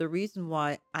The reason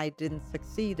why I didn't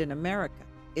succeed in America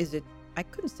is I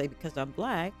couldn't say because I'm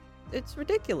black. It's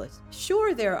ridiculous.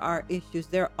 Sure, there are issues.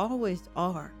 There always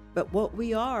are. But what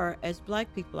we are as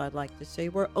black people, I'd like to say,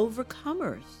 we're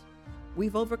overcomers.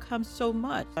 We've overcome so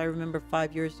much. I remember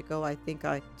 5 years ago, I think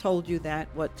I told you that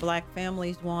what black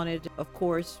families wanted, of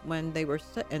course, when they were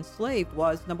enslaved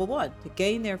was, number one, to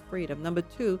gain their freedom. Number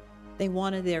two, they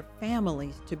wanted their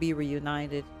families to be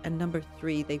reunited. And number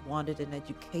three, they wanted an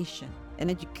education. An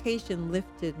education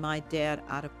lifted my dad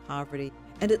out of poverty,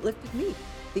 and it lifted me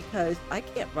because I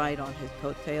can't ride on his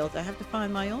coattails. I have to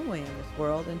find my own way in this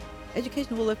world, and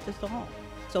education will lift us all.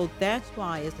 So that's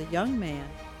why, as a young man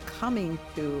coming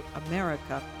to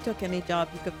America, took any job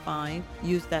he could find,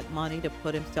 used that money to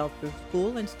put himself through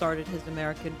school, and started his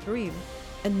American dream.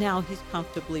 And now he's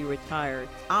comfortably retired.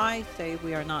 I say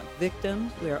we are not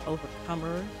victims, we are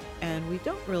overcomers, and we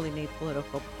don't really need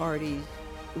political parties.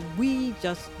 We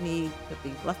just need to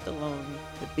be left alone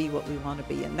to be what we want to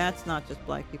be. And that's not just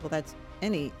black people, that's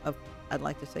any of, I'd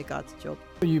like to say, God's children.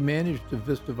 You managed the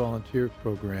Vista Volunteer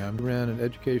Program. You ran an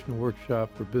educational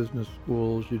workshop for business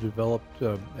schools. You developed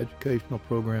an educational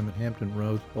program at Hampton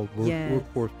Roads called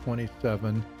Workforce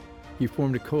 27. You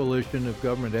formed a coalition of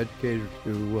government educators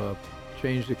to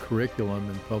change the curriculum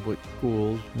in public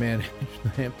schools, managed the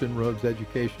Hampton Roads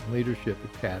Education Leadership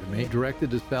Academy, directed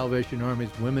the Salvation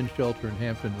Army's women's shelter in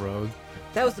Hampton Roads.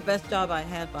 That was the best job I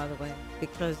had, by the way,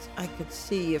 because I could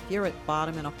see if you're at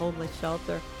bottom in a homeless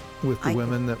shelter, with the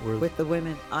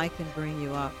women, I can bring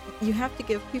you up. You have to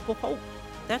give people hope.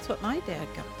 That's what my dad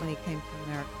got when he came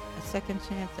to America, a second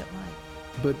chance at life.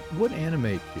 But what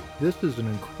animates you? This is an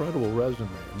incredible resume.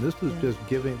 And this is just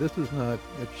giving, this is not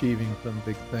achieving some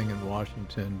big thing in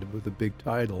Washington with a big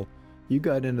title. You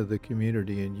got into the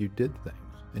community and you did things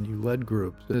and you led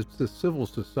groups. It's the civil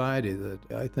society that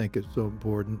I think is so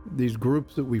important. These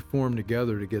groups that we form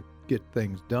together to get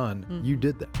things done, you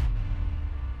did that.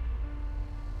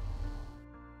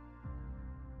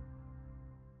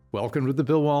 Welcome to the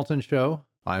Bill Walton Show.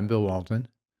 I'm Bill Walton.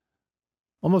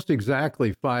 Almost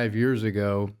exactly 5 years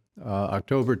ago,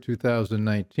 October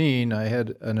 2019, I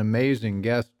had an amazing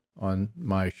guest on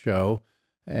my show,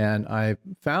 and I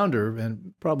found her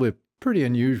in probably a pretty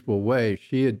unusual way.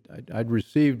 I'd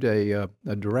received a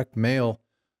direct mail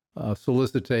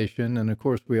solicitation, and of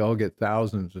course we all get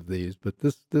thousands of these, but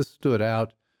this stood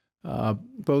out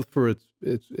both for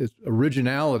its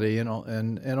originality and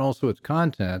also its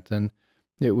content, and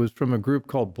it was from a group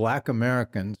called Black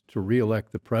Americans to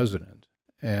Re-elect the President.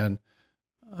 And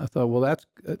I thought, well, that's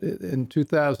in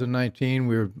 2019,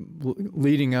 we were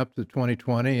leading up to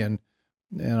 2020. And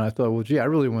I thought, well, gee, I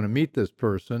really want to meet this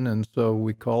person. And so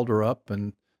we called her up,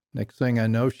 and next thing I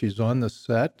know, she's on the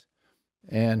set,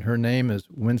 and her name is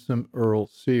Winsome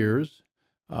Earle-Sears.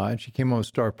 And she came on with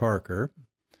Star Parker.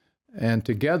 And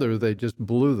together they just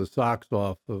blew the socks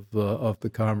off of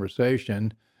the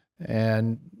conversation.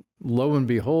 And lo and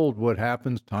behold, what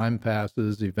happens? Time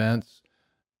passes, events.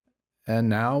 And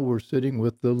now we're sitting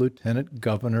with the Lieutenant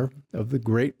Governor of the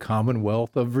great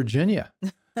Commonwealth of Virginia.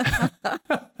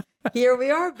 Here we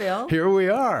are, Bill. Here we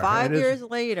are. 5 years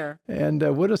later.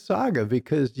 And what a saga,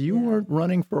 because you weren't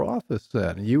running for office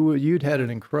then. You'd had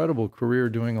an incredible career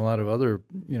doing a lot of other,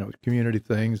 community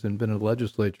things and been a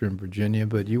legislature in Virginia,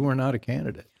 but you were not a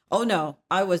candidate. Oh, no,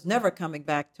 I was never coming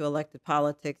back to elected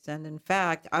politics. And in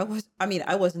fact, I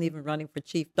wasn't even running for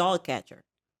chief dog catcher.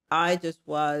 I just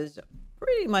was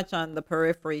pretty much on the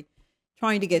periphery,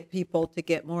 trying to get people to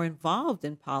get more involved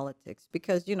in politics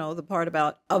because, the part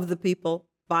about of the people,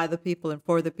 by the people, and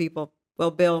for the people.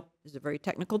 Well, Bill is a very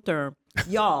technical term.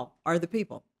 Y'all are the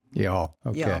people. Y'all.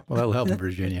 Okay. Y'all. Well, that'll help in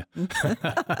Virginia.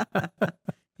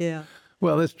 Yeah.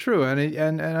 Well, it's true.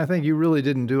 And I think you really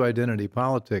didn't do identity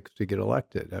politics to get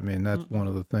elected. I mean, that's one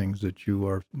of the things that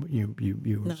you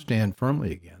stand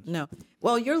firmly against. No.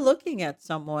 Well, you're looking at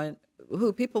someone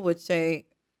who people would say,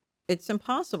 it's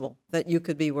impossible that you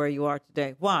could be where you are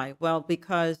today. Why? Well,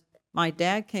 because my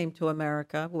dad came to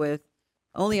America with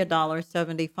only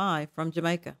 $1.75 from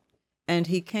Jamaica. And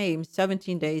he came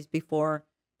 17 days before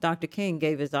Dr. King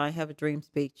gave his I Have a Dream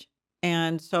speech.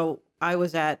 And so I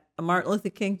was at a Martin Luther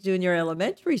King Jr.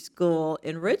 Elementary School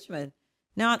in Richmond,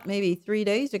 not maybe 3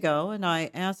 days ago. And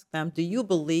I asked them, do you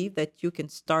believe that you can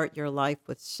start your life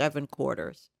with 7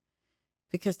 quarters?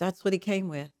 Because that's what he came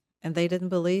with. And they didn't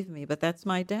believe me, but that's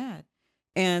my dad.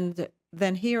 And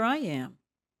then here I am.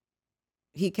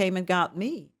 He came and got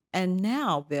me. And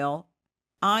now, Bill,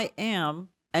 I am,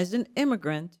 as an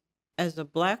immigrant, as a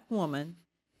Black woman,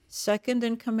 second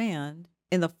in command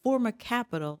in the former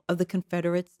capital of the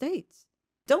Confederate States.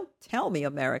 Don't tell me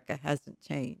America hasn't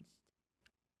changed.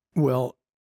 Well,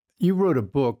 You wrote a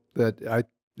book that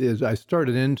I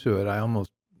started into it. I was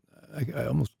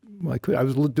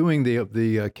doing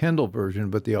the Kindle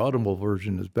version, but the Audible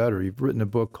version is better. You've written a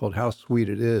book called How Sweet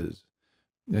It Is,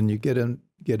 and you get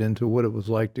into what it was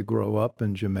like to grow up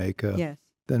in Jamaica, Yes.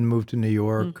 then move to New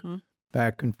York, Mm-hmm.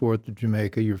 back and forth to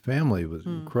Jamaica. Your family was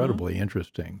Mm-hmm. incredibly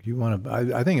interesting. You want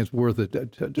to? I think it's worth it.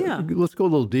 Yeah. Let's go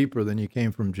a little deeper than you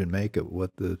came from Jamaica.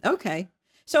 What the? Okay.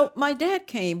 So my dad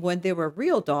came when there were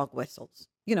real dog whistles.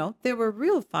 There were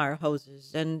real fire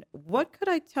hoses. And what could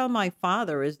I tell my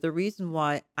father is the reason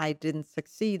why I didn't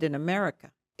succeed in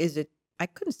America? Is it, I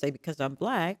couldn't say because I'm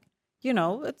black.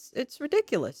 It's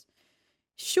ridiculous.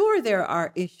 Sure, there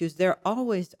are issues. There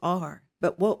always are.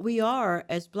 But what we are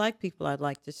as black people, I'd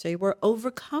like to say, we're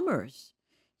overcomers.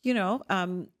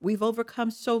 We've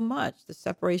overcome so much. The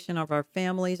separation of our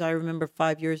families. I remember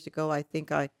 5 years ago, I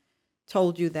think I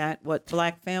told you that what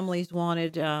black families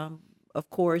wanted, of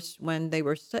course, when they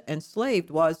were enslaved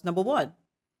was number one,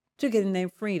 to gain their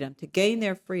freedom,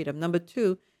 Number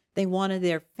two, they wanted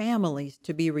their families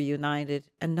to be reunited.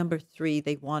 And number three,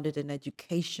 they wanted an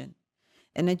education.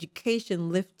 And education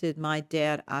lifted my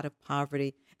dad out of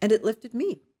poverty, and it lifted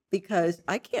me because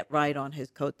I can't ride on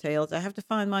his coattails. I have to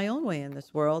find my own way in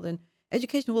this world, and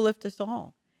education will lift us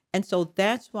all. And so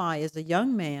that's why, as a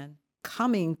young man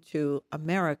coming to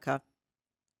America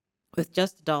with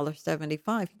just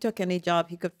 $1.75, he took any job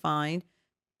he could find,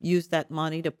 used that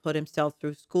money to put himself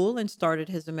through school, and started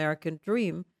his American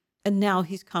dream. And now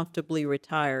he's comfortably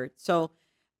retired. So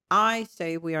I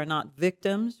say we are not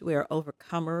victims, we are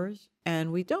overcomers,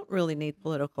 and we don't really need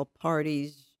political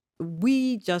parties.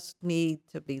 We just need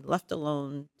to be left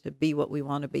alone to be what we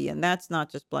want to be. And that's not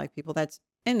just black people, that's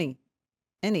any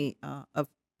of,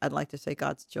 I'd like to say,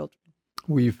 God's children.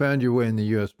 Well, you found your way in the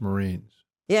U.S. Marines.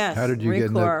 Yes, How did you Marine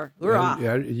get Corps.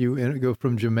 how did you go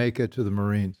from Jamaica to the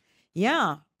Marines?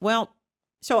 Yeah, well,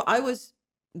 so I was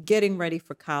getting ready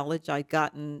for college. I'd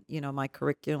gotten, my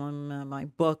curriculum, my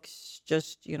books,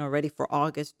 just, ready for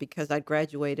August because I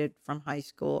graduated from high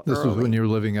school This was when early. you were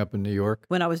living up in New York?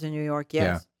 When I was in New York, Yeah.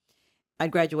 yes. I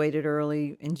graduated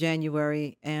early in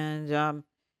January, and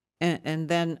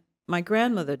then my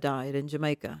grandmother died in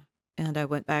Jamaica, and I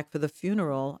went back for the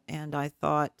funeral, and I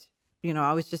thought,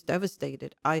 I was just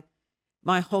devastated.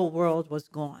 My whole world was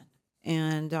gone,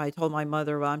 and I told my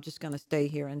mother, well, I'm just going to stay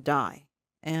here and die.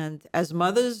 And as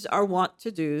mothers are wont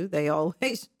to do, they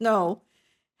always know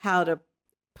how to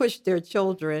push their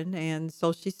children. And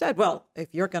so she said, well,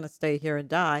 if you're going to stay here and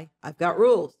die, I've got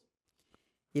rules.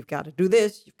 You've got to do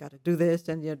this. You've got to do this.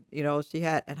 And, she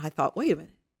had, and I thought, wait a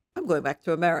minute, I'm going back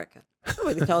to America.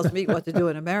 Nobody tells me what to do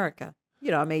in America.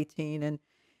 I'm 18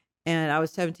 and I was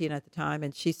 17 at the time.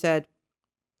 And she said,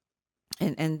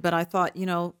 but I thought,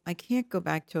 I can't go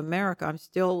back to America. I'm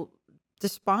still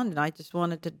despondent. I just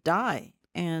wanted to die.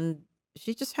 And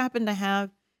she just happened to have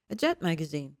a Jet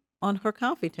magazine on her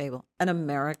coffee table, an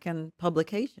American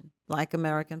publication, Black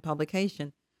American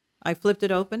publication. I flipped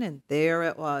it open, and there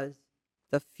it was.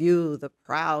 The few, the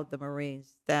proud, the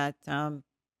Marines, that ad.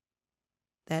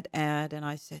 And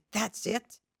I said, that's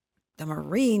it. The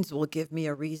Marines will give me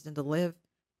a reason to live.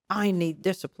 I need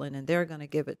discipline, and they're going to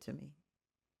give it to me.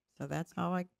 So that's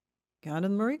how I got in the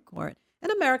Marine Corps.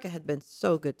 And America had been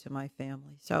so good to my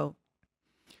family. So,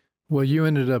 well, you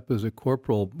ended up as a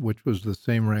corporal, which was the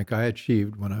same rank I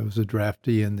achieved when I was a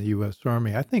draftee in the U.S.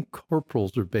 Army. I think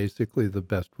corporals are basically the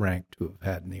best rank to have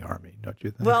had in the Army, don't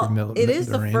you think? Well, it is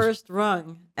the first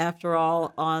rung, after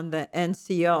all, on the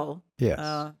NCO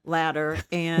yes. ladder.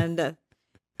 And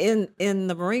in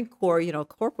the Marine Corps,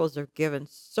 corporals are given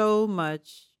so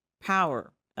much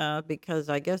power because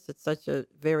I guess it's such a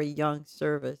very young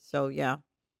service. So, yeah.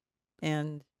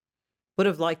 And would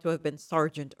have liked to have been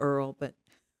Sergeant Earl, but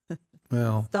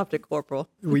well, stopped at corporal.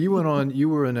 Well, you went on. You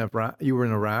were in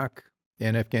Iraq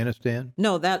and Afghanistan.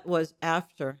 No, that was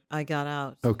after I got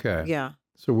out. Okay. Yeah.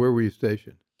 So where were you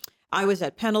stationed? I was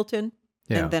at Pendleton,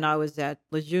 and then I was at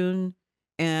Lejeune,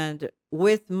 and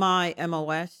with my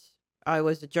MOS, I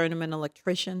was a journeyman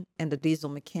electrician and a diesel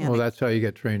mechanic. Well, that's how you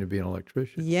get trained to be an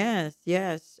electrician. Yes,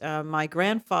 yes. My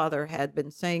grandfather had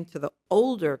been saying to the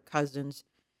older cousins,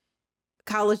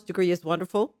 college degree is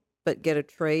wonderful, but get a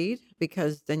trade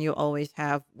because then you always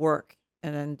have work.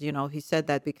 And then, he said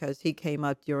that because he came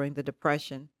up during the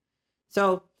Depression.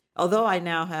 So although I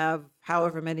now have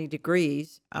however many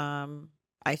degrees,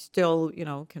 I still,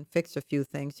 can fix a few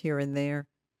things here and there.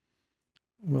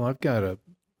 Well, I've got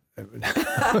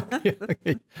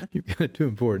you've got a too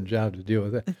important job to deal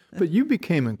with that. But you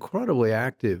became incredibly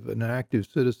active, an active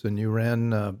citizen. You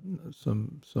ran a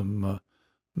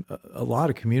lot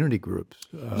of community groups.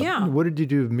 Yeah. What did you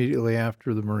do immediately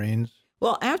after the Marines?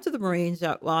 Well, after the Marines,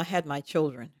 I had my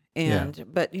children, Yeah.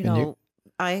 but And you,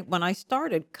 I when I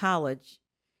started college,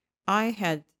 I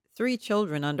had 3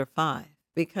 children under 5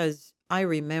 because I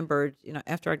remembered,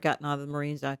 after I'd gotten out of the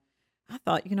Marines, I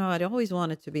thought, I'd always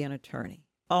wanted to be an attorney,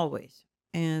 always.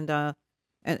 And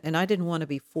and I didn't want to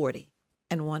be 40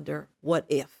 and wonder what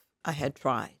if I had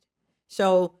tried.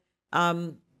 So,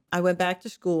 um I went back to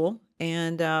school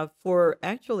and for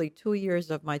actually 2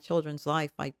 years of my children's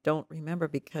life, I don't remember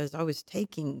because I was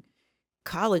taking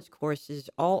college courses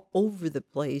all over the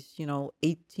place,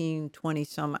 18, 20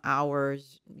 some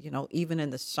hours, even in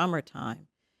the summertime,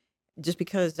 just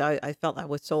because I felt I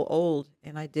was so old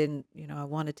and I didn't, I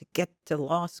wanted to get to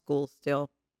law school still.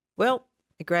 Well,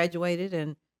 I graduated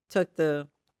and took the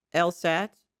LSAT,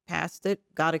 passed it,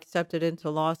 got accepted into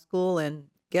law school, and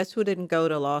guess who didn't go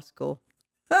to law school?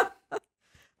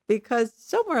 Because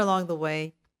somewhere along the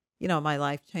way, my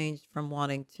life changed from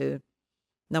wanting to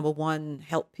number one,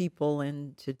 help people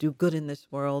and to do good in this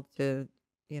world to,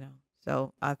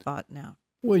 so I thought now.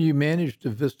 well, you managed a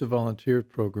Vista volunteer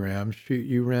program.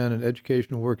 You ran an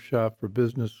educational workshop for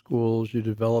business schools. You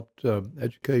developed an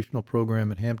educational program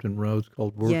at Hampton Roads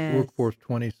called Yes. Workforce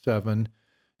 27.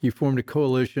 You formed a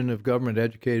coalition of government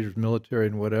educators, military,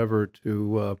 and whatever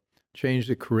to change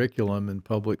the curriculum in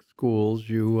public schools.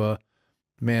 You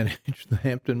managed the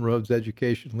Hampton Roads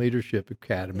Education Leadership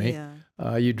Academy.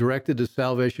 Yeah. You directed the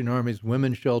Salvation Army's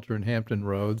women's shelter in Hampton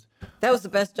Roads. That was the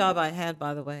best job I had,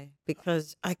 by the way,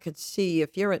 because I could see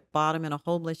if you're at bottom in a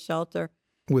homeless shelter,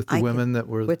 With the I can, women that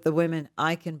were, with the women,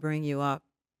 I can bring you up.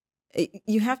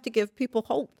 You have to give people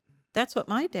hope. That's what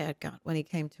my dad got when he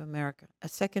came to America, a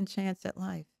second chance at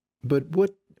life. but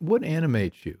what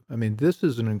animates you? I mean, this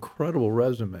is an incredible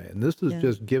resume, and this is Yeah.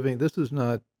 just giving. This is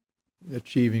not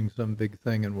achieving some big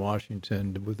thing in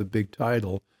Washington with a big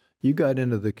title. You got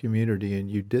into the community and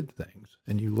you did things,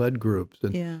 and you led groups,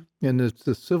 Yeah. and it's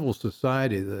the civil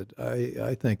society that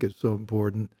I think is so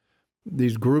important.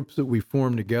 These groups that we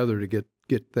form together to get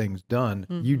things done.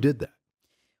 You Mhm. did that.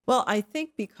 Well, I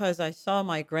think because I saw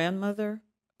my grandmother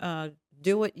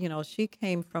do it, she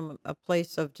came from a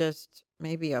place of just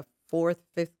maybe a fourth,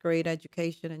 fifth grade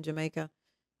education in Jamaica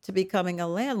to becoming a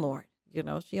landlord.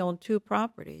 She owned 2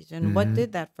 properties. And what Hmm.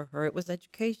 did that for her? It was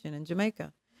education in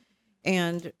Jamaica.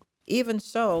 And even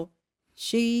so,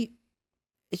 she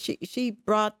she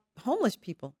brought homeless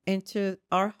people into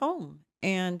our home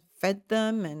and fed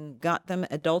them and got them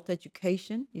adult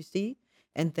education, you see,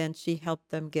 and then she helped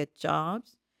them get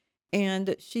jobs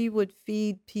and she would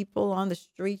feed people on the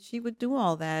street. She would do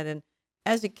all that. And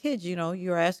as a kid,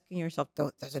 you're asking yourself,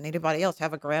 Doesn't anybody else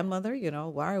have a grandmother?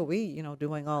 Why are we,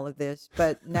 doing all of this?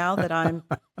 But now that I'm,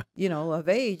 of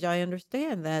age, I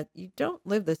understand that you don't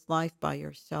live this life by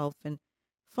yourself. And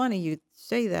funny you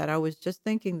say that. I was just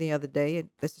thinking the other day, and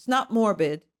this is not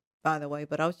morbid, by the way,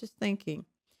 but I was just thinking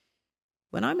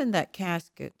when I'm in that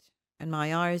casket and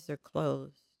my eyes are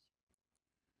closed,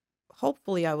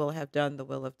 hopefully I will have done the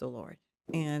will of the Lord.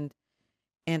 And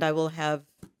and I will have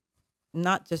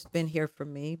not just been here for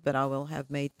me, but I will have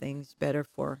made things better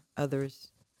for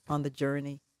others on the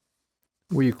journey.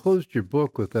 Well, you closed your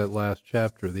book with that last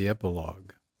chapter, the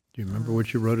epilogue. Do you remember Uh,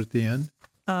 what you wrote at the end?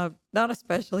 not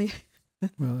especially.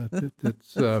 Well,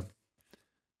 it's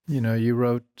you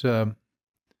wrote,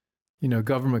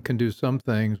 government can do some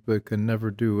things, but can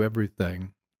never do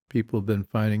everything. People have been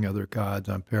finding other gods.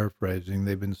 I'm paraphrasing.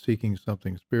 They've been seeking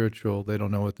something spiritual. They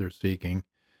don't know what they're seeking.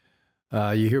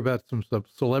 You hear about some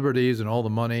celebrities and all the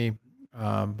money,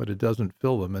 but it doesn't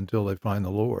fill them until they find the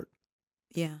Lord.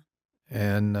 Yeah.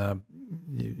 And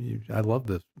I love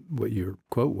this. What your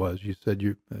quote was. You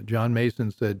said John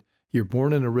Mason said, "You're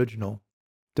born an original.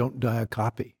 Don't die a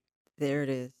copy." There it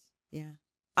is. Yeah.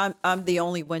 I'm the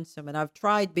only winsome and I've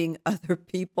tried being other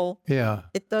people. Yeah.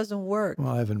 It doesn't work.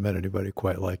 Well, I haven't met anybody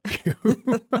quite like you.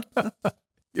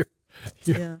 you're,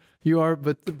 you're, Yeah. you are,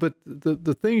 but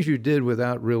the things you did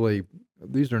without really,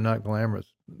 these are not glamorous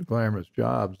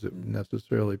jobs that Mm.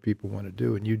 necessarily people want to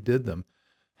do, and you did them.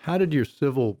 How did your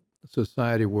civil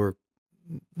society work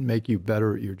make you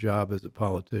better at your job as a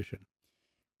politician?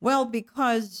 Well,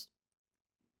 because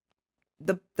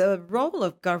the role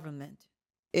of government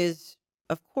is,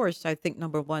 of course, I think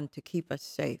number one, to keep us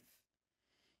safe.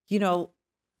 You know,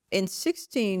 in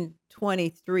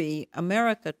 1623,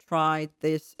 America tried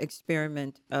this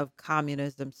experiment of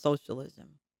communism,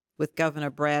 socialism with Governor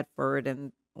Bradford.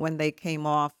 And when they came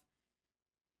off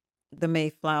the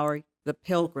Mayflower, the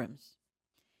Pilgrims,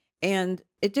 and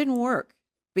it didn't work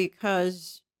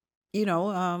because,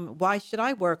 why should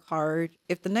I work hard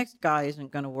if the next guy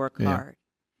isn't going to work Yeah. hard?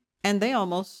 And they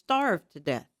almost starved to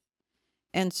death.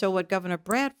 And so what Governor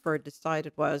Bradford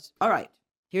decided was, all right,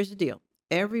 here's the deal.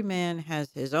 Every man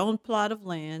has his own plot of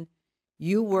land.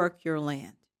 You work your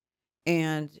land.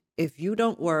 And if you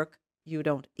don't work, you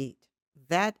don't eat.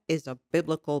 That is a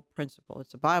biblical principle.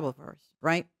 It's a Bible verse,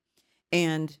 right?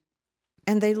 And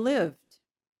they lived.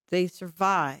 They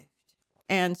survived.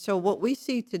 And so what we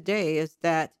see today is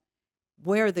that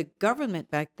where the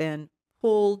government back then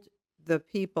pulled the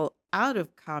people out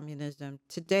of communism,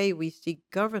 today we see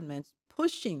governments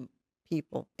pushing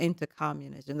people into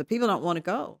communism. The people don't want to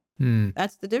go.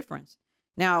 That's the difference.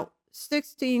 Now,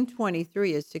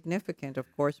 1623 is significant, of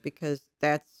course, because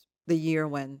that's the year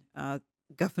when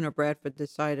Governor Bradford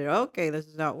decided, okay, this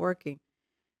is not working.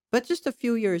 But just a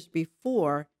few years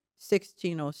before,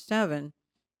 1607,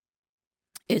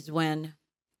 is when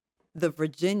the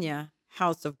Virginia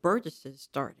House of Burgesses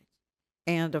started.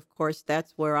 And of course,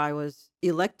 that's where I was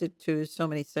elected to so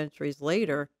many centuries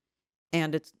later.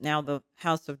 And it's now the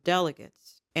House of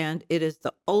Delegates. And it is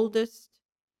the oldest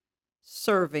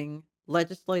serving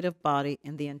legislative body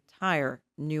in the entire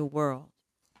New World.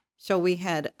 So we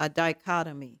had a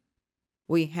dichotomy.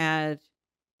 We had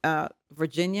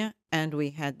Virginia, and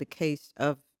we had the case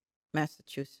of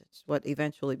Massachusetts, what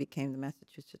eventually became the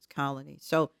Massachusetts colony.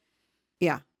 So,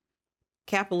 yeah,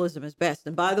 capitalism is best.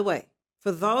 And by the way,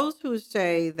 for those who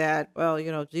say that,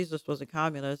 well, Jesus was a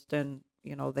communist and,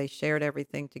 they shared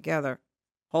everything together,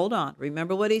 hold on.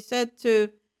 Remember what he said to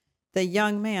the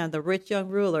young man, the rich young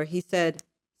ruler? He said,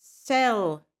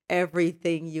 sell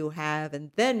everything you have and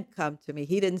then come to me.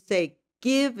 He didn't say,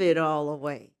 give it all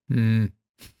away. You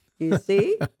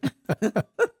see?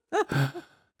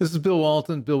 This is Bill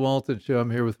Walton, Bill Walton Show.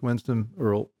 I'm here with Winsome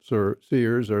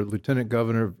Earle-Sears, our Lieutenant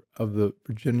Governor of the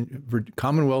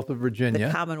Commonwealth of Virginia.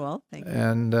 The Commonwealth, thank you.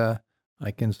 And I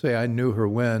can say I knew her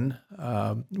when,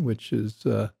 which is,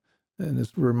 and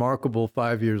it's remarkable.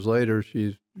 5 years later,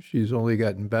 she's only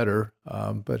gotten better,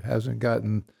 but hasn't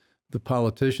gotten the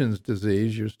politician's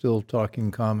disease. You're still talking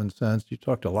common sense. You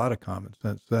talked a lot of common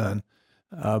sense then.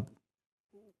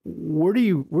 Where do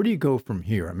you go from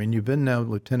here? I mean, you've been now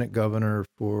lieutenant governor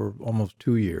for almost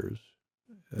 2 years.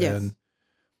 Yes. And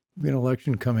we have an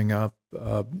election coming up.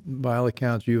 By all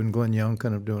accounts, you and Glenn Young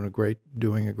kind of doing a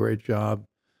great job.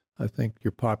 I think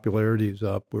your popularity is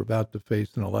up. We're about to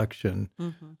face an election.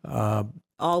 Mm-hmm.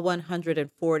 All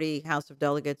 140 House of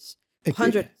Delegates,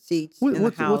 100 seats in the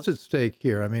House. What's at stake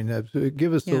here? I mean,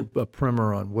 give us a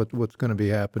primer on what's going to be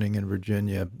happening in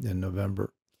Virginia in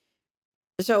November.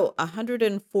 So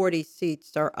 140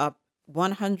 seats are up,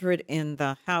 100 in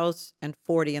the House and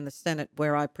 40 in the Senate,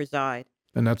 where I preside.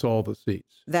 And that's all the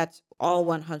seats? That's all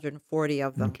 140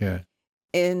 of them. Okay.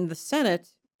 In the Senate,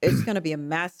 it's going to be a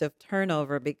massive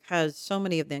turnover because so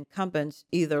many of the incumbents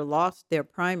either lost their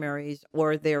primaries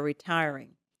or they're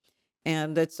retiring.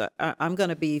 And I'm going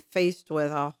to be faced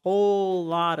with a whole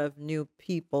lot of new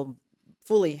people.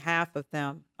 Fully half of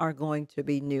them are going to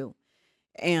be new.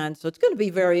 And so it's going to be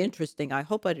very interesting. I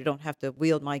hope I don't have to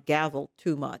wield my gavel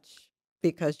too much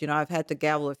because, I've had to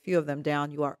gavel a few of them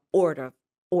down. You are order,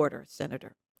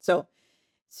 Senator. So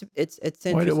it's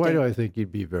interesting. Why do I think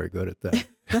you'd be very good at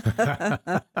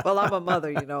that? Well, I'm a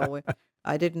mother,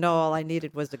 I didn't know all I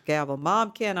needed was a gavel.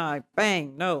 Mom, can I?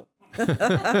 Bang, no. And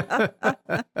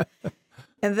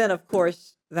then, of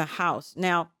course, the House.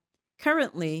 Now,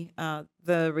 currently,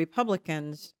 the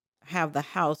Republicans have the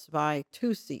House by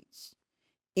 2 seats.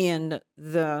 In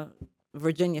the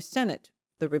Virginia Senate,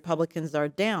 the Republicans are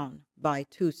down by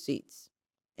 2 seats.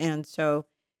 And so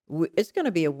it's going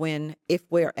to be a win if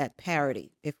we're at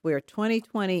parity. If we're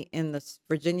 20-20 in the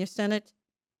Virginia Senate,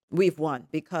 we've won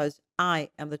because I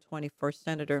am the 21st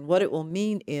senator. And what it will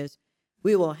mean is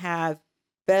we will have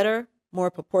better, more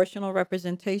proportional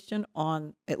representation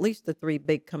on at least the 3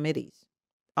 big committees.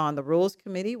 On the Rules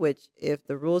Committee, which if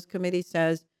the Rules Committee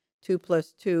says 2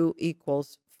 + 2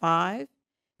 = 5,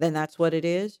 then that's what it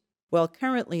is. Well,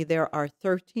 currently there are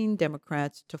 13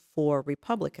 Democrats to 4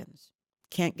 Republicans.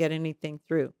 Can't get anything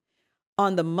through.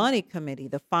 On the Money Committee,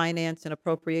 the Finance and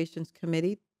Appropriations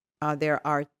Committee, there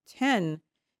are 10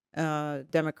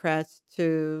 Democrats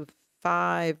to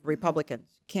 5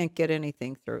 Republicans. Can't get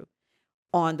anything through.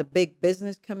 On the Big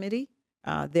Business Committee,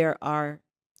 there are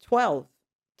 12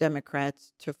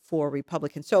 Democrats to 4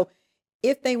 Republicans. So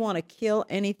if they want to kill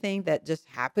anything that just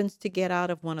happens to get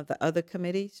out of one of the other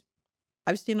committees,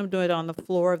 I've seen them do it on the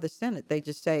floor of the Senate. They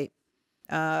just say,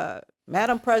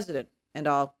 Madam President, and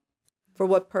for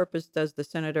what purpose does the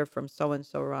senator from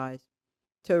so-and-so rise?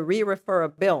 To re-refer a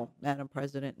bill, Madam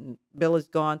President, and bill is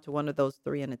gone to one of those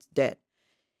 3 and it's dead.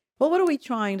 Well, what are we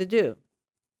trying to do?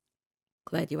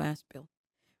 Glad you asked, Bill.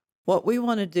 What we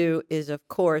want to do is, of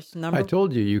course, I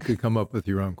told you could come up with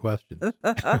your own questions.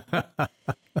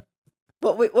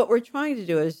 what we're trying to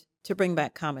do is to bring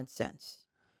back common sense.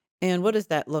 And what does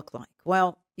that look like?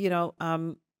 Well,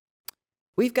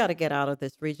 we've got to get out of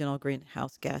this regional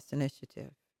greenhouse gas initiative.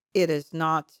 It is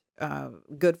not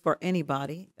good for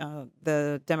anybody.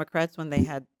 The Democrats, when they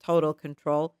had total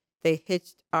control, they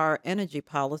hitched our energy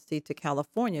policy to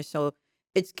California. So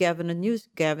it's Gavin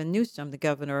Newsom, the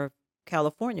governor of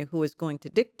California, who is going to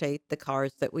dictate the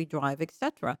cars that we drive,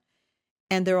 etc.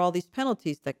 And there are all these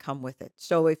penalties that come with it.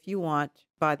 So if you want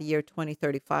by the year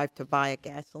 2035 to buy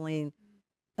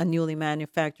a newly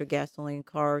manufactured gasoline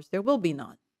cars, there will be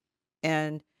none.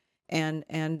 And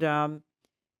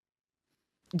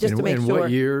just to make in sure,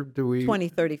 what year do we?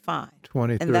 2035.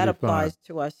 2035. And that applies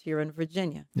to us here in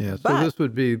Virginia. Yeah, so But this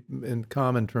would be, in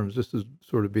common terms, this is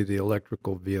sort of be the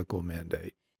electrical vehicle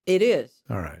mandate. it is.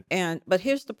 All right. But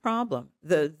here's the problem.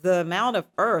 The amount of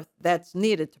earth that's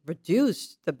needed to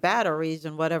produce the batteries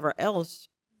and whatever else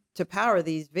to power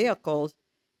these vehicles,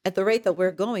 at the rate that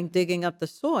we're going, digging up the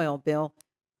soil, Bill,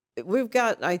 we've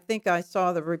got, I think I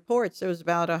saw the reports, it was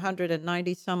about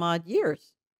 190 some odd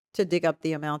years to dig up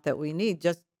the amount that we need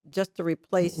just to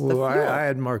replace the fuel. I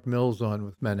had Mark Mills on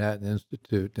with Manhattan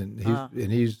Institute, and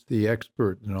he's the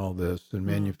expert in all this, in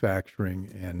manufacturing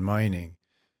and mining.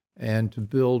 And to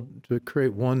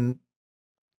create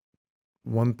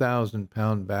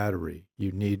 1,000-pound battery,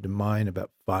 you need to mine about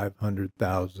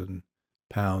 500,000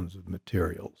 pounds of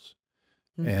materials.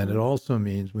 And it also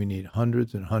means we need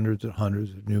hundreds and hundreds and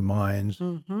hundreds of new mines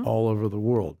all over the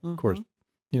world. Of course,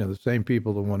 the same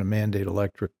people that want to mandate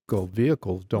electrical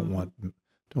vehicles don't want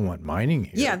mining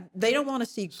here. Yeah, they don't want to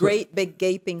see great big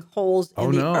gaping holes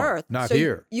in the earth. Not so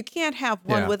here. You can't have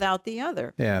one without the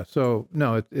other. Yeah. So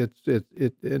no,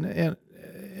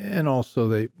 and also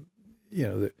they,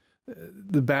 the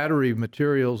battery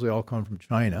materials, they all come from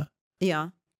China. Yeah.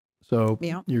 So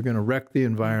you're going to wreck the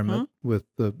environment with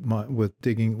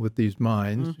digging with these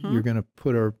mines. You're going to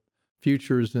put our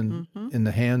futures in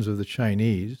the hands of the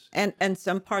Chinese. And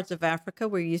some parts of Africa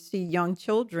where you see young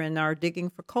children are digging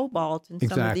for cobalt and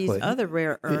some of these other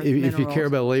rare earth minerals. If you care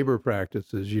about labor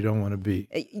practices, you don't want to be.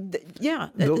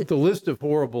 The list of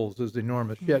horribles is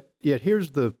enormous. Yet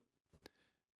here's the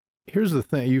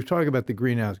thing. You talk about the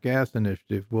greenhouse gas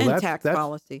initiative. Well, and tax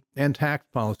policy. And tax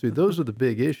policy. Those are the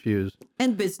big issues.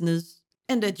 And business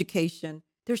and education.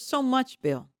 There's so much,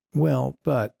 Bill. Well,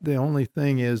 but the only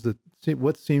thing is that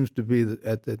what seems to be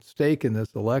at stake in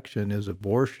this election is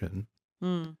abortion.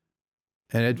 And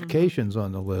education's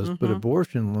on the list, but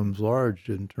abortion looms large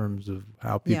in terms of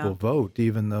how people vote,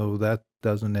 even though that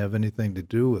doesn't have anything to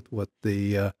do with what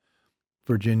the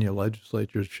Virginia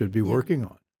legislature should be working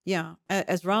on. Yeah.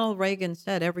 As Ronald Reagan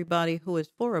said, everybody who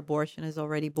is for abortion is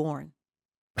already born.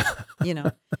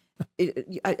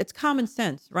 It's common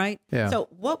sense, right? Yeah. So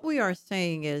what we are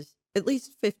saying is at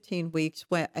least 15 weeks.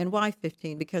 And why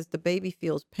 15? Because the baby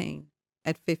feels pain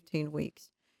at 15 weeks.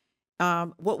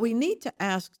 What we need to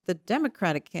ask the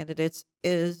Democratic candidates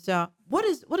is, what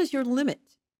is your limit?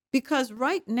 Because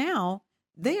right now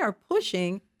they are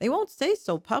pushing, they won't say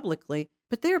so publicly,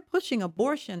 but they're pushing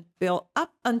abortion bill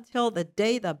up until the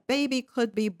day the baby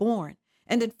could be born.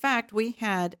 And in fact, we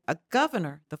had a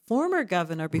governor, the former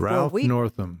governor before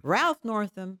Ralph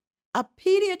Northam, a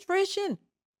pediatrician,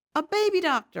 a baby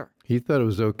doctor. He thought it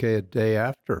was okay a day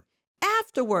after.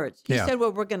 Afterwards, he said,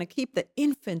 well, we're going to keep the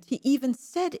infant. He even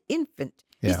said infant.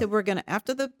 He said,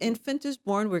 after the infant is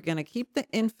born, we're going to keep the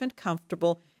infant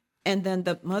comfortable. And then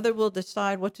the mother will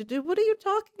decide what to do. What are you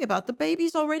talking about? The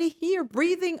baby's already here,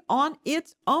 breathing on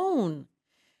its own.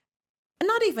 And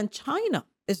not even China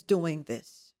is doing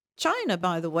this. China,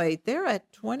 by the way, they're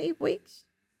at 20 weeks.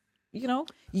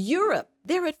 Europe,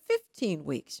 they're at 15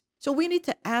 weeks. So we need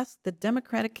to ask the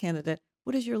Democratic candidate,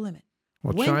 what is your limit?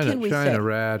 Well, China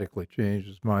radically changed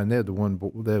its mind. They had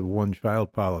one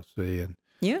child policy, and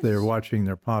they're watching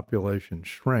their population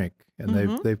shrink, and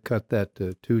they've cut that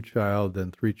to 2-child,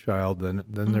 then 3-child,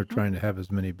 then they're trying to have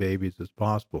as many babies as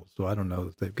possible. So I don't know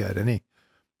that they've got any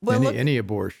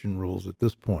abortion rules at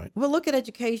this point. Well, look at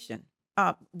education.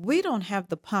 We don't have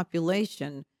the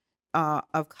population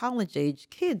of college-age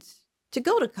kids to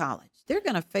go to college. They're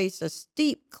going to face a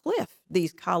steep cliff,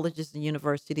 these colleges and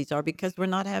universities are, because we're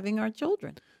not having our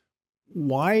children.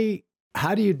 Why?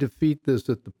 How do you defeat this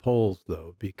at the polls,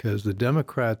 though? Because the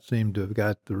Democrats seem to have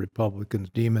got the Republicans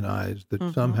demonized,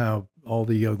 that somehow all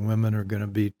the young women are going to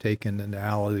be taken into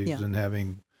alleys and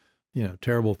having,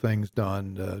 terrible things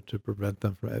done to prevent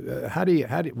them from.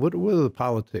 What are the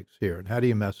politics here, and how do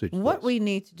you message What this? we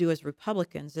need to do as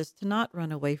Republicans is to not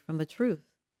run away from the truth.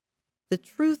 The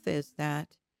truth is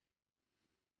that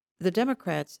the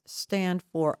Democrats stand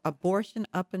for abortion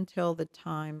up until the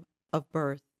time of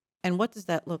birth. And what does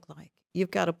that look like?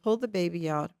 You've got to pull the baby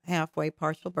out halfway,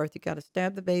 partial birth. You've got to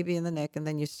stab the baby in the neck, and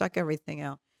then you suck everything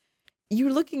out.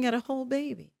 You're looking at a whole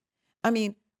baby. I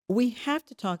mean, we have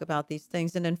to talk about these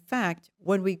things. And in fact,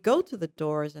 when we go to the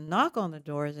doors and knock on the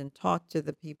doors and talk to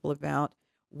the people about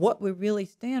what we really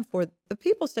stand for, the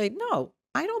people say, no,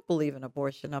 I don't believe in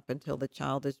abortion up until the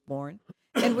child is born.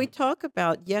 And we talk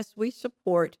about, yes, we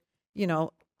support, you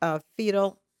know,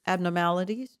 fetal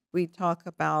abnormalities. We talk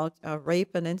about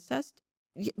rape and incest.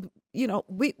 Y- You know,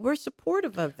 we're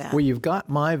supportive of that. Well, you've got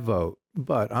my vote,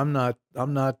 but I'm not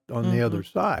on the other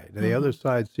side. The other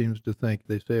side seems to think,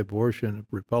 they say abortion,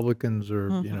 Republicans are,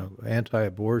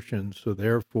 anti-abortion, so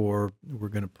therefore we're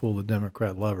going to pull the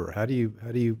Democrat lever. How do you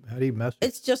message?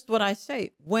 It's just what I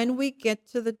say. When we get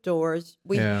to the doors,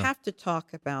 we have to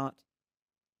talk about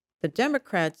the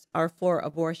Democrats are for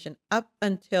abortion up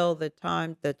until the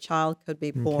time the child could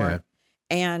be born. Okay.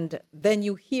 And then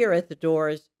you hear at the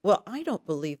doors, well, I don't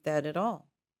believe that at all.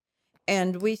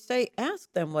 And we say,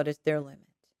 ask them what is their limit.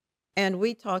 And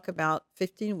we talk about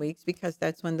 15 weeks because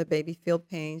that's when the baby feel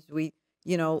pains. We,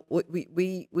 you know,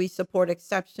 we support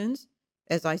exceptions.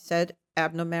 As I said,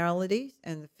 abnormalities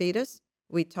and the fetus.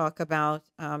 We talk about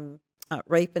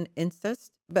rape and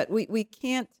incest, but we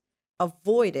can't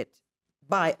avoid it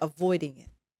by avoiding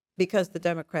it because the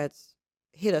Democrats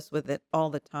hit us with it all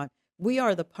the time. We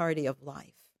are the party of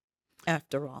life,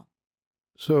 after all.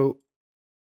 So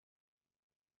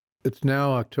it's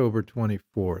now October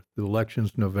 24th. The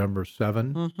election's November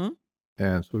 7th. Mm-hmm.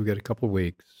 And so we've got a couple of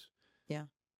weeks. Yeah.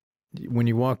 When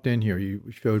you walked in here, you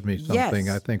showed me something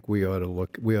Yes. I think we ought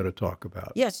to talk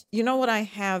about. Yes. You know what I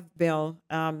have, Bill?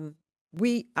 I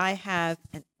have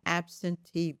an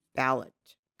absentee ballot,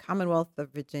 Commonwealth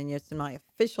of Virginia. It's my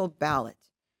official ballot.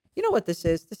 You know what this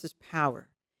is? This is power.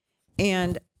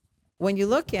 And when you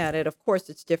look at it, of course,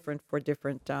 it's different for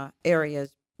different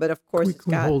areas. But of course,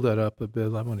 Can we hold that up a bit?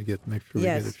 I want to make sure we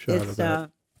get a shot of that.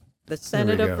 The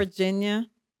Senate of Virginia,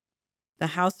 the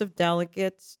House of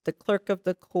Delegates, the Clerk of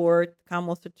the Court,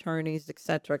 Commonwealth Attorneys, et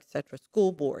cetera,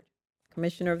 School Board,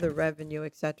 Commissioner of the Revenue,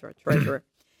 et cetera, Treasurer.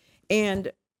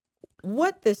 And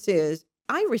what this is,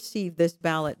 I received this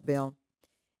ballot, Bill,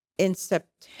 in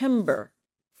September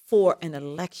for an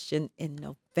election in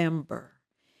November.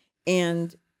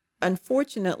 And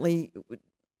unfortunately,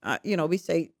 we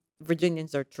say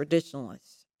Virginians are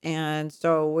traditionalists. And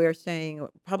so we're saying,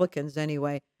 Republicans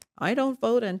anyway, I don't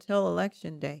vote until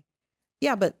election day.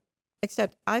 Yeah, but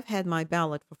except I've had my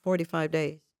ballot for 45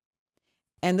 days.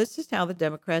 And this is how the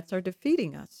Democrats are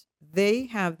defeating us. They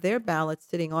have their ballots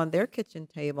sitting on their kitchen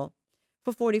table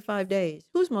for 45 days.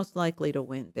 Who's most likely to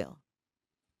win, Bill?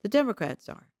 The Democrats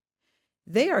are.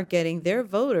 They are getting their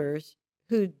voters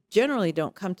who generally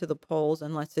don't come to the polls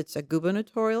unless it's a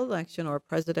gubernatorial election or a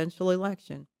presidential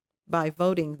election by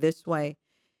voting this way.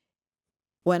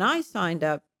 When I signed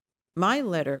up, my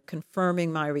letter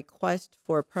confirming my request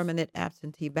for a permanent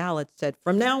absentee ballot said,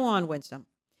 from now on, Winsome,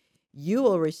 you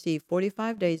will receive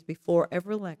 45 days before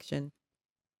every election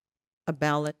a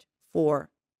ballot for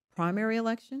primary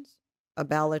elections, a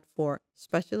ballot for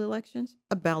special elections,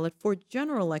 a ballot for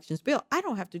general elections. Bill, I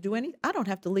don't have to do any. I don't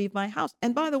have to leave my house.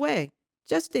 And by the way,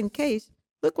 just in case,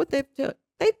 look what they've done.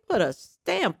 They put a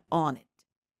stamp on it.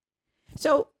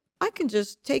 So I can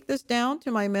just take this down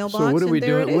to my mailbox. So what are we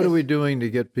doing? What are we doing doing to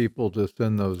get people to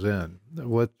send those in? How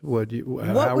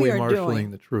are we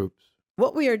marshaling the troops?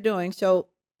 What we are doing. So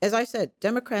as I said,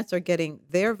 Democrats are getting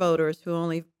their voters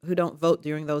who don't vote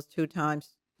during those 2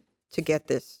 times to get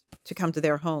this, to come to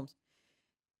their homes.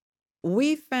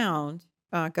 We found,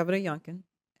 Governor Youngkin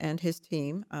and his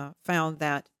team found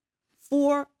that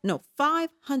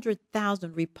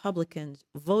 500,000 Republicans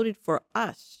voted for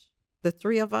us, the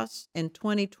 3 of us, in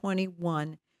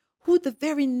 2021, who the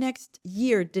very next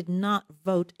year did not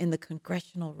vote in the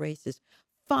congressional races.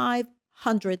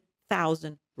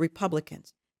 500,000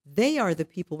 Republicans. They are the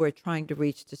people we're trying to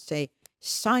reach to say,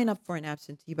 sign up for an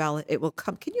absentee ballot. It will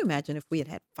come. Can you imagine if we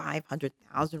had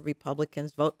 500,000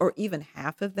 Republicans vote, or even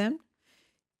half of them?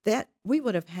 That we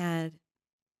would have had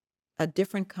a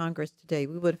different Congress today.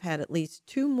 We would have had at least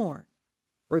 2 more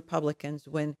Republicans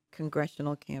win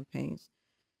congressional campaigns.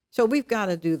 So we've got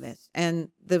to do this. And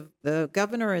the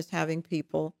governor is having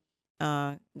people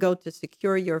go to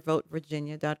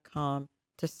secureyourvotevirginia.com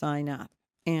to sign up.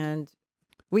 And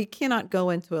we cannot go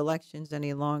into elections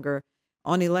any longer.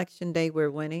 On election day,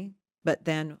 we're winning. But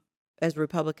then as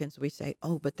Republicans, we say,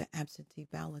 oh, but the absentee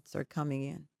ballots are coming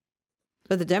in.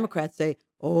 But the Democrats say,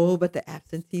 oh, but the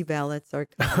absentee ballots are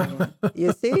coming in.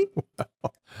 You see?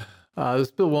 This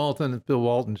is Bill Walton. It's Bill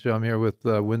Walton Show. I'm here with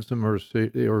Winsome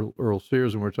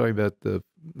Earle-Sears, and we're talking about the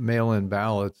mail-in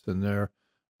ballots, and they're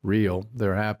real.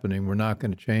 They're happening. We're not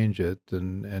going to change it.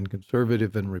 And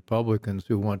conservative and Republicans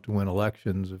who want to win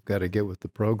elections have got to get with the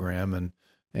program and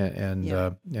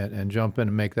jump in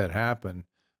and make that happen.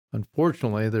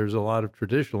 Unfortunately, there's a lot of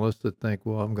traditionalists that think,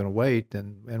 well, I'm going to wait,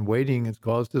 and waiting has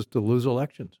caused us to lose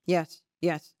elections. Yes.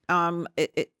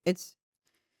 It's.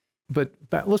 But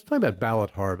let's talk about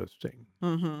ballot harvesting.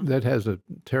 Mm-hmm. That has a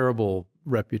terrible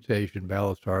reputation.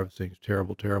 Ballot harvesting is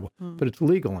terrible. But it's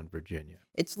legal in Virginia.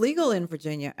 It's legal in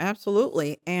Virginia,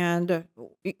 absolutely. And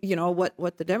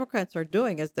what the Democrats are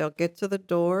doing is they'll get to the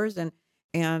doors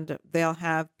and they'll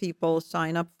have people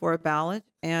sign up for a ballot,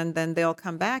 and then they'll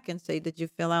come back and say, "Did you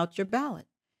fill out your ballot?"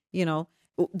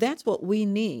 That's what we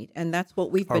need, and that's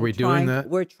what we've been trying. Are we doing that?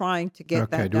 We're trying to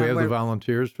get that done. Okay. Do we have the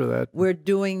volunteers for that? We're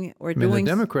doing. The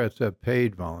Democrats have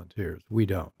paid volunteers. We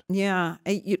don't. Yeah,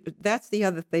 that's the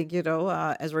other thing.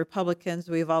 As Republicans,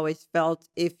 we've always felt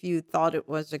if you thought it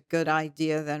was a good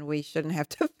idea, then we shouldn't have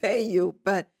to pay you.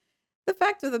 But the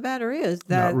fact of the matter is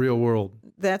that not real world.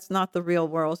 That's not the real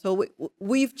world. So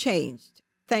we've changed.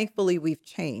 Thankfully, we've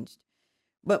changed.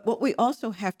 But what we also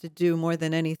have to do more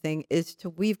than anything is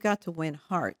we've got to win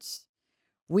hearts.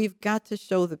 We've got to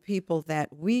show the people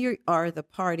that we are the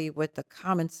party with the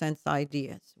common sense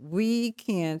ideas. We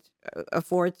can't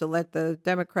afford to let the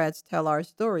Democrats tell our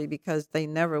story because they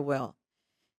never will.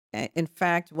 In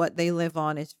fact, what they live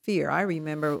on is fear. I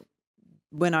remember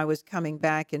when I was coming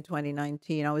back in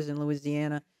 2019, I was in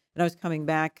Louisiana, and I was coming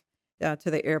back to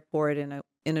the airport in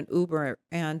an Uber,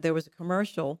 and there was a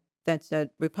commercial that said,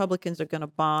 "Republicans are going to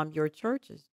bomb your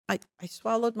churches." I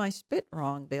swallowed my spit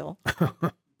wrong, Bill.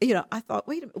 I thought,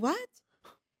 wait a minute, what?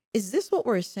 Is this what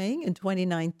we're saying in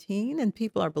 2019? And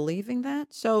people are believing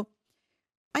that? So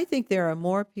I think there are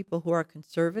more people who are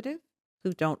conservative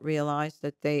who don't realize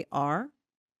that they are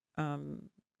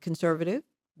conservative,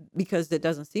 because it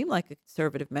doesn't seem like a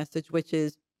conservative message, which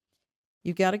is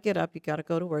you got to get up, you got to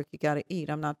go to work, you got to eat.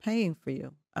 I'm not paying for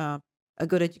you. A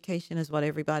good education is what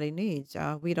everybody needs.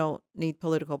 We don't need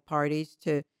political parties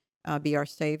to be our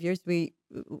saviors.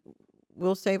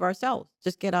 We'll save ourselves.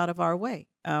 Just get out of our way.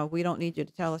 We don't need you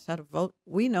to tell us how to vote.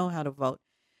 We know how to vote.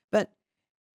 But,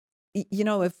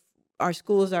 if our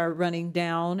schools are running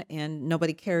down and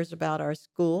nobody cares about our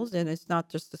schools, and it's not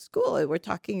just the school, we're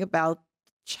talking about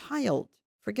child.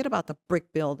 Forget about the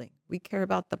brick building. We care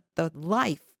about the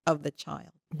life of the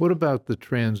child. What about the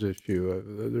trans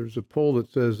issue? There's a poll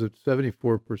that says that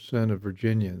 74% of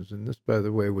Virginians, and this, by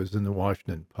the way, was in the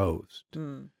Washington Post.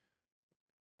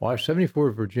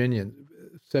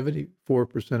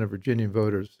 74% of Virginian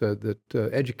voters said that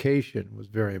education was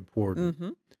very important.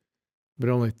 Mm-hmm. But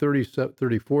only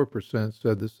 34%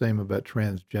 said the same about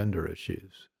transgender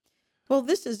issues. Well,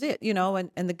 this is it,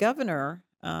 and the governor,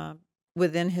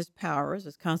 within his powers,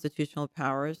 his constitutional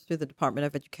powers, through the Department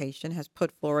of Education, has put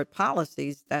forward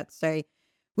policies that say,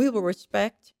 we will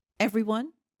respect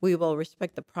everyone. We will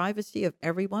respect the privacy of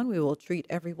everyone. We will treat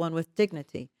everyone with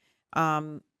dignity.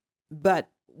 But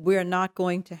we're not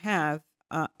going to have,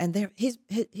 and they're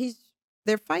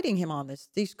fighting him on this.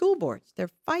 These school boards, they're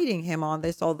fighting him on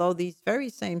this, although these very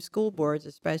same school boards,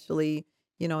 especially,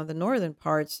 in the northern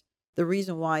parts, the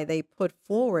reason why they put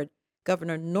forward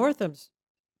Governor Northam's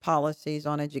policies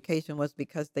on education was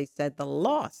because they said the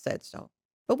law said so.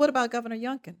 But what about Governor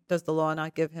Youngkin? Does the law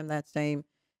not give him that same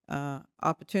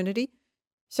opportunity?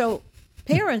 So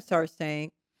parents are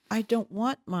saying, I don't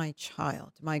want my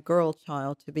girl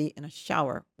child, to be in a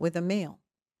shower with a male.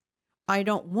 I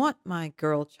don't want my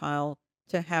girl child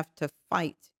to have to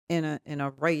fight in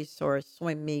a race or a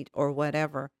swim meet or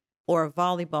whatever, or a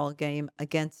volleyball game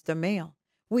against a male.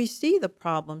 We see the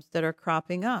problems that are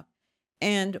cropping up.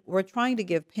 And we're trying to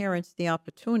give parents the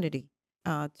opportunity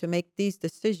to make these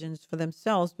decisions for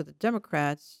themselves. But the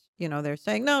Democrats, they're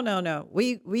saying, no,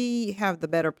 we have the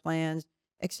better plans,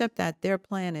 except that their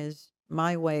plan is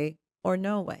my way or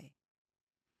no way.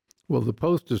 Well, the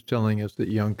Post is telling us that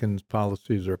Youngkin's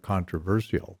policies are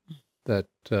controversial, that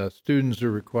students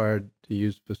are required to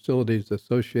use facilities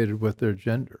associated with their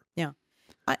gender. Yeah.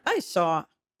 I saw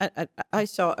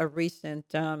a recent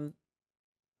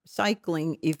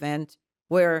cycling event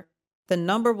where the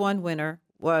number one winner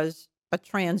was a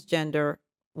transgender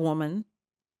woman.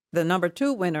 The number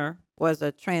two winner was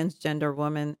a transgender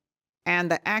woman, and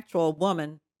the actual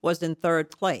woman was in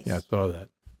third place. Yeah, I saw that.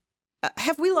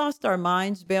 Have we lost our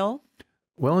minds, Bill?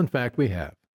 Well, in fact, we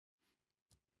have.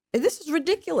 This is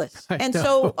ridiculous. I And know.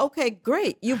 so, okay,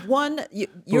 great. You've won.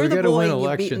 You're the gotta boy win and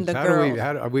you've beaten elections. the How girls. do we?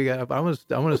 How do we? I want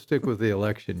to stick with the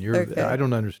election. I Okay.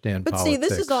 don't understand But see, politics.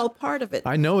 this is all part of it.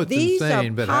 I know it's These are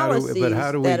insane, but policies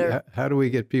that are, how do we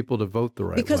get people to vote the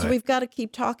right because way? we've got to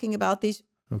keep talking about these.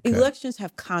 Okay. Elections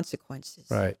have consequences.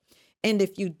 Right. And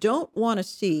if you don't want to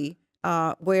see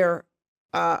where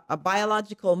a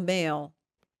biological male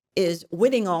is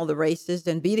winning all the races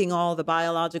and beating all the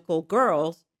biological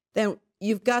girls, then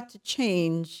you've got to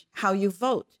change how you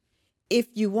vote. If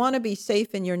you want to be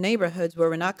safe in your neighborhoods where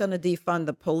we're not going to defund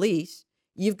the police,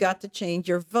 you've got to change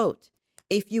your vote.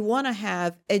 If you want to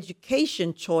have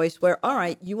education choice where, all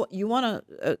right, you want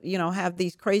to, have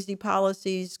these crazy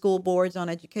policies, school boards on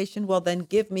education, well, then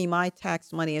give me my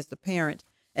tax money as the parent,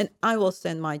 and I will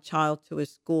send my child to a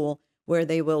school where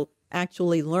they will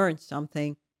actually learn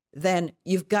something. Then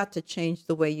you've got to change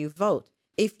the way you vote.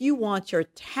 If you want your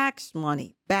tax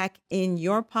money back in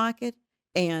your pocket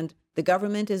and the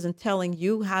government isn't telling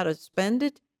you how to spend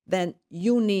it, then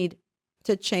you need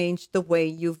to change the way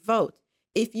you vote.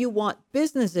 If you want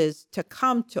businesses to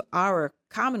come to our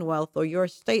Commonwealth or your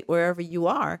state, wherever you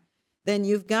are, then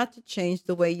you've got to change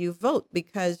the way you vote.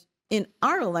 Because in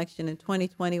our election in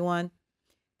 2021,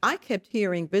 I kept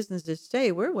hearing businesses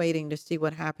say, we're waiting to see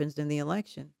what happens in the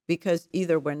election, because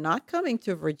either we're not coming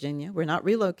to Virginia, we're not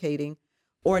relocating,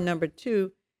 or number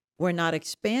two, we're not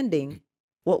expanding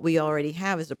what we already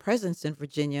have as a presence in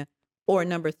Virginia, or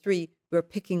number three, we're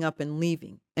picking up and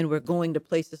leaving, and we're going to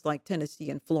places like Tennessee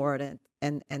and Florida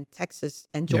and Texas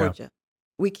and Georgia. Yeah.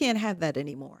 We can't have that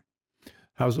anymore.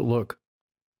 How's it look?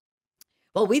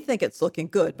 Well, we think it's looking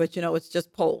good, but it's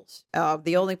just polls.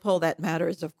 The only poll that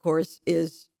matters, of course,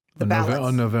 is the ballots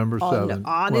on November 7th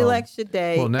on election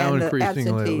day. Well, now and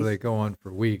increasingly they go on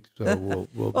for weeks, so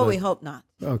we'll. Well, we hope not.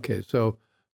 Okay, so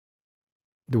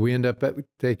do we end up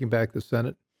taking back the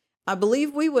Senate? I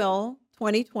believe we will.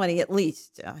 2020 at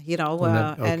least.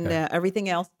 And everything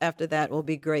else after that will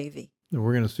be gravy. And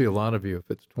we're going to see a lot of you if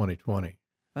it's 2020.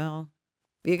 Well,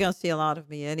 you're going to see a lot of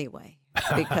me anyway,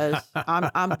 because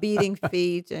I'm beating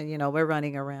feet and we're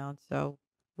running around. So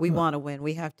we want to win.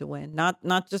 We have to win.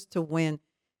 Not just to win,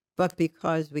 but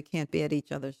because we can't be at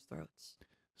each other's throats.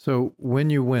 So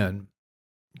when you win,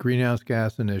 greenhouse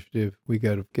gas initiative, we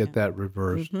got to get that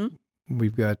reversed. Mm-hmm.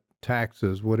 We've got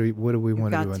taxes. What do we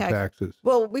want to do on taxes?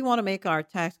 Well, we want to make our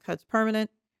tax cuts permanent.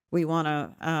 We want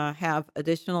to have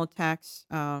additional tax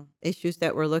issues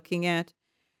that we're looking at.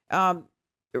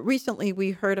 Recently,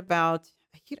 we heard about,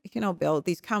 Bill,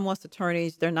 these Commonwealth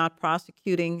attorneys, they're not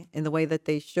prosecuting in the way that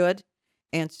they should.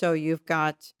 And so you've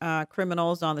got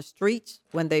criminals on the streets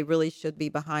when they really should be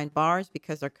behind bars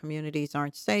because our communities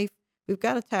aren't safe. We've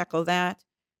got to tackle that.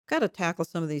 We've got to tackle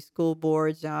some of these school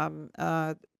boards.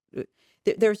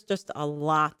 There's just a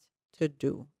lot to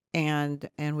do. And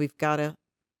we've got to,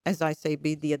 as I say,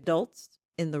 be the adults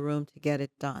in the room to get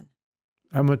it done.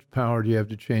 How much power do you have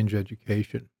to change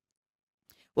education?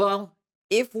 Well,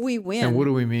 if we win. And what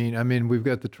do we mean? I mean, we've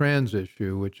got the trans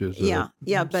issue, which is a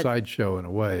sideshow in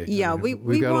a way. Yeah,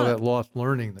 we've got all that lost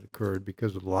learning that occurred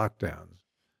because of lockdowns.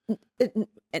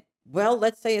 Well,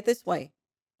 let's say it this way.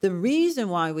 The reason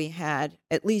why we had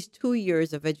at least 2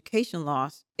 years of education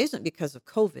loss isn't because of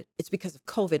COVID. It's because of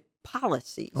COVID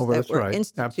policies that were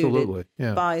instituted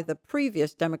by the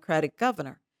previous Democratic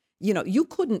governor. You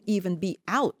couldn't even be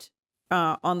out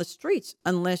on the streets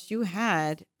unless you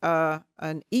had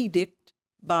an edict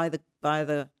by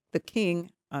the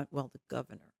king, the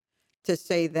governor, to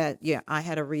say that, I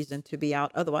had a reason to be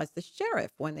out. Otherwise, the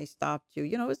sheriff, when they stopped you,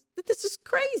 this is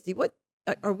crazy. What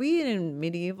are we in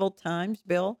medieval times,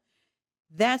 Bill?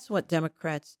 That's what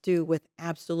Democrats do with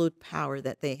absolute power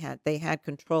that they had. They had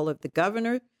control of the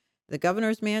governor, the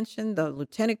governor's mansion, the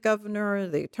lieutenant governor,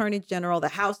 the attorney general, the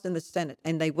House and the Senate,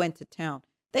 and they went to town.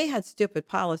 They had stupid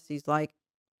policies like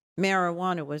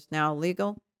marijuana was now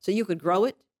legal, so you could grow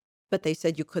it, but they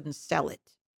said you couldn't sell it.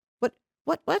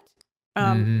 What?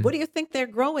 Mm-hmm. What do you think they're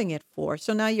growing it for?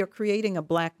 So now you're creating a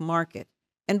black market.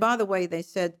 And by the way, they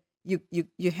said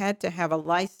you had to have a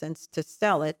license to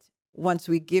sell it once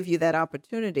we give you that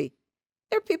opportunity.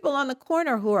 There are people on the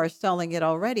corner who are selling it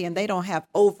already, and they don't have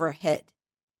overhead,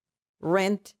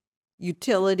 rent,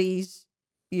 utilities,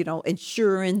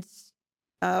 insurance.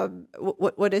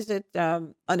 What is it?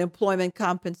 Unemployment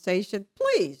compensation.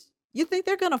 Please, you think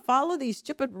they're going to follow these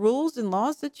stupid rules and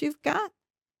laws that you've got?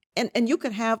 And you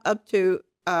could have up to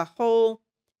a whole,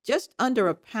 just under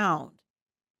a pound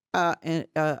of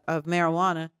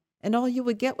marijuana, and all you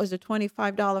would get was a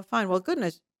 $25 fine. Well,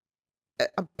 goodness,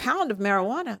 a pound of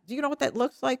marijuana. Do you know what that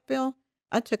looks like, Bill?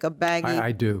 I took a baggie.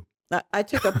 I do. I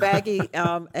took a baggie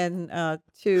and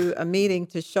to a meeting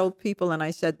to show people, and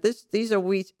I said, these are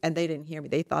weeds," and they didn't hear me.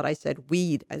 They thought I said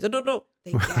weed. I said, "No, no."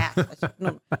 They gasped. I said, "No,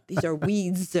 no, these are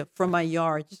weeds from my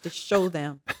yard, just to show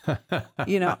them." I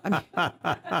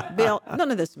mean, Bill,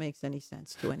 none of this makes any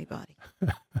sense to anybody.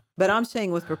 But I'm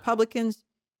saying with Republicans,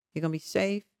 you're going to be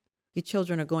safe. Your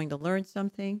children are going to learn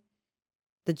something.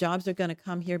 The jobs are going to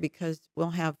come here because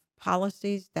we'll have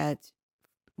policies that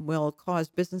will cause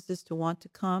businesses to want to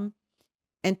come,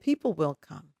 and people will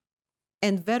come,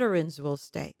 and veterans will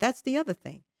stay. That's the other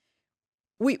thing.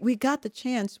 We got the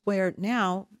chance where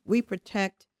now we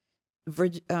protect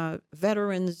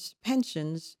veterans'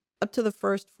 pensions up to the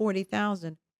first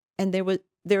 40,000, and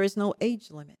there is no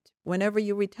age limit. Whenever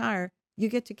you retire, you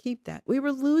get to keep that. We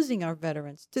were losing our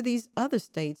veterans to these other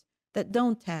states that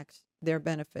don't tax their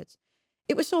benefits.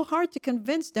 It was so hard to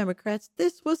convince Democrats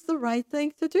this was the right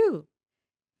thing to do.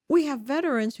 We have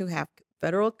veterans who have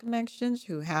federal connections,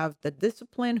 who have the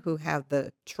discipline, who have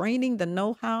the training, the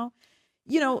know-how.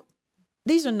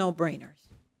 These are no-brainers.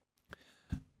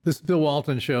 This is Bill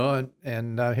Walton Show,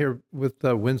 and here with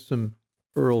Winsome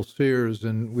Earle-Sears,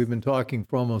 and we've been talking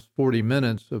for almost 40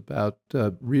 minutes about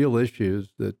real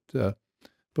issues that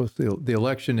both the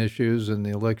election issues and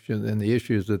the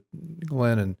issues that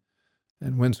Glenn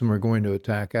and Winsome are going to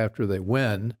attack after they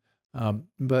win.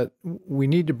 But we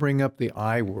need to bring up the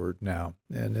I word now,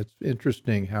 and it's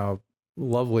interesting how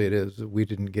lovely it is that we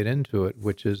didn't get into it,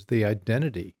 which is the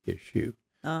identity issue,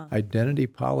 identity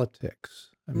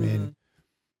politics. I mean,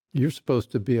 you're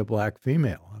supposed to be a black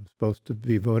female. I'm supposed to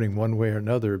be voting one way or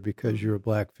another because you're a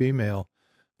black female,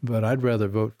 but I'd rather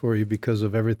vote for you because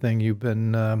of everything you've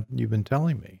been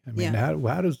telling me. I mean,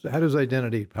 how does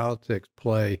identity politics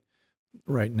play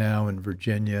right now in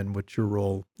Virginia, and what's your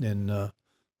role in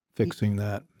fixing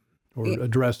that, or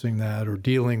addressing that, or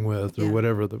dealing with, or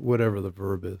whatever the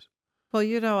verb is?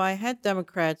 Well, I had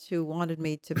Democrats who wanted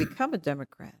me to become a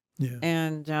Democrat. Yeah.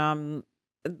 And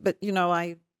but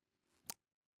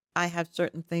I have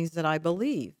certain things that I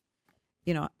believe.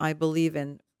 I believe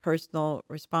in personal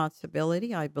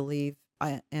responsibility. I believe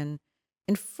in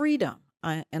freedom.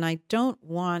 And I don't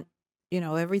want,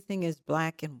 everything is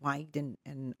black and white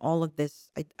and all of this.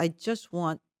 I just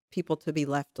want people to be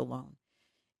left alone.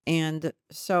 And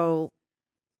so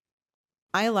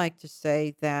I like to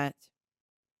say that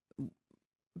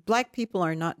Black people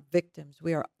are not victims.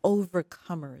 We are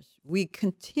overcomers. We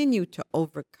continue to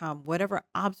overcome whatever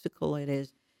obstacle it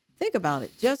is. Think about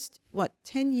it. Just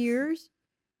 10 years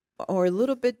or a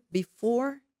little bit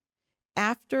before,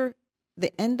 after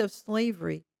the end of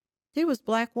slavery, there was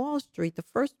Black Wall Street, the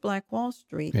first Black Wall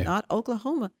Street, not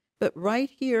Oklahoma, but right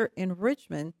here in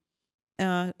Richmond,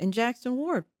 in Jackson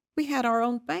Ward. We had our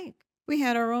own bank. We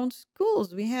had our own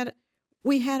schools. We had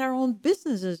our own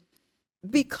businesses,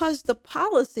 because the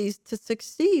policies to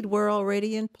succeed were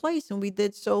already in place, and we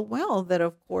did so well that,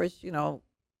 of course,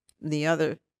 the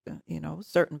other,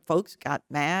 certain folks got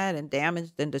mad and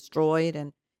damaged and destroyed,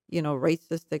 and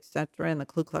racist, etc., and the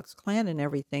Ku Klux Klan and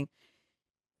everything.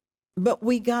 But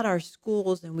we got our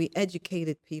schools and we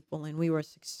educated people and we were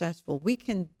successful. We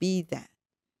can be that.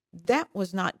 That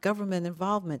was not government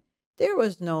involvement. There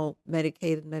was no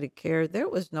Medicaid and Medicare. There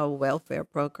was no welfare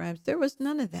programs. There was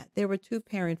none of that. There were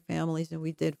 2-parent families, and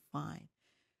we did fine.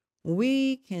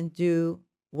 We can do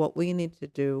what we need to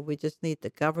do. We just need the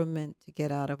government to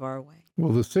get out of our way.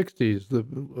 Well, the 60s,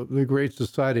 the Great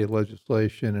Society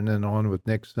legislation, and then on with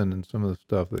Nixon and some of the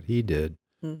stuff that he did,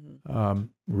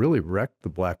 really wrecked the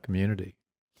Black community.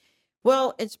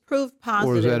 Well, it's proved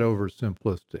positive. Or is that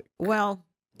oversimplistic? Well,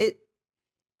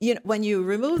 when you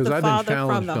remove the father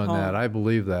from the home, on that. I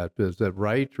believe that. Is that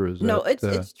right, or is no? that,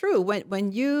 it's true.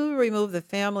 When you remove the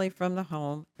family from the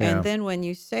home, and then when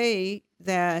you say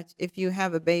that if you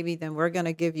have a baby, then we're going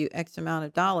to give you X amount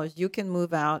of dollars, you can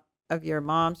move out of your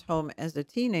mom's home as a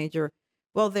teenager.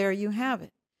 Well, there you have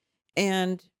it.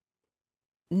 And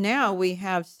now we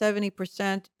have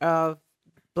 70% of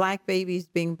Black babies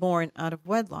being born out of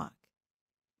wedlock.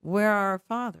 Where are our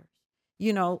fathers?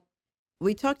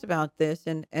 We talked about this,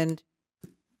 and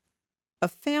a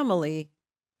family,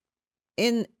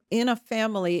 in a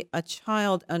family, a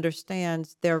child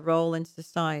understands their role in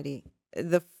society.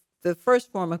 The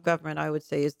first form of government, I would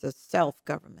say, is the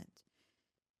self-government.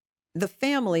 The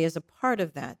family is a part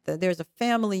of that. There's a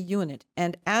family unit,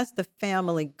 and as the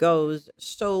family goes,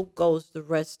 so goes the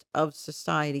rest of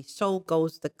society. So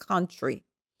goes the country.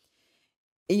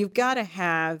 You've got to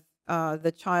have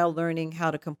the child learning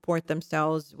how to comport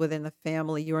themselves within the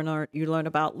family. You learn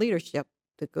about leadership,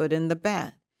 the good and the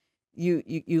bad.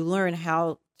 You learn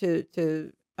how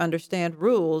to understand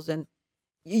rules, and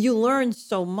you learn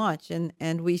so much,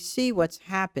 and we see what's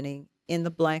happening in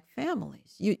the Black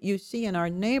families. You see in our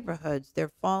neighborhoods,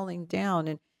 they're falling down,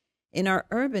 and in our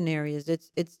urban areas,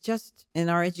 it's just in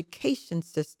our education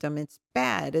system, it's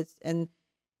bad. And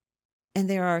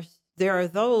there are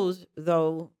those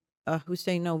though who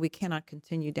say no, we cannot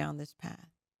continue down this path,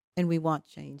 and we want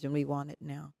change, and we want it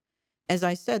now. As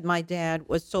I said, my dad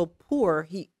was so poor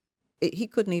he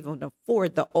couldn't even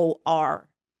afford the OR,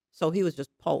 so he was just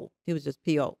PO. He was just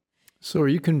PO. So are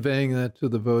you conveying that to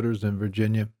the voters in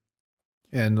Virginia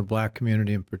and the Black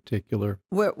community in particular?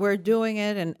 We're doing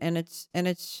it, and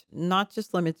it's not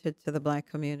just limited to the Black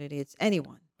community. It's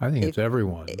anyone. I think it's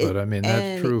everyone, but I mean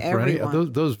that's true for any.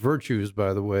 Those virtues,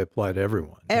 by the way, apply to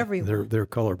everyone. Everyone. They're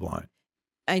colorblind.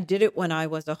 I did it when I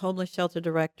was a homeless shelter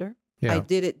director. Yeah. I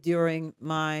did it during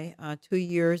my 2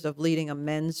 years of leading a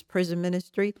men's prison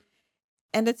ministry,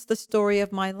 and it's the story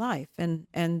of my life. And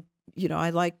I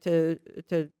like to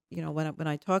when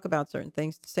I talk about certain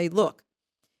things, to say, look,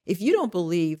 if you don't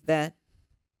believe that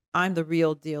I'm the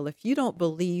real deal, if you don't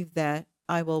believe that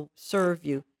I will serve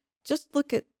you, just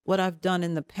look at what I've done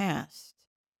in the past,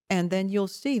 and then you'll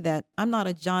see that I'm not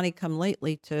a Johnny come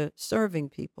lately to serving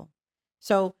people.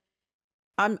 So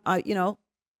I'm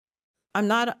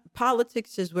not,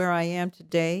 politics is where I am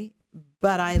today,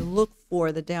 but I look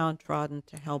for the downtrodden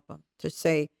to help them, to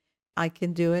say, I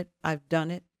can do it. I've done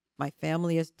it. My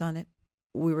family has done it.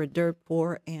 We were dirt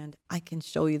poor, and I can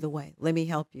show you the way. Let me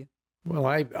help you. Well,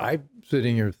 I'm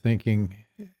sitting here thinking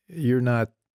you're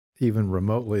not even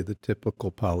remotely the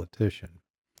typical politician.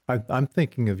 I'm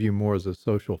thinking of you more as a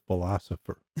social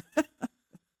philosopher.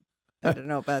 I don't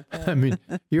know about that. I mean,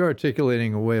 you're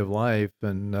articulating a way of life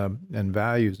and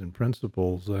values and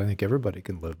principles that I think everybody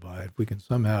can live by. If we can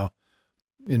somehow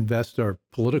invest our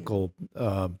political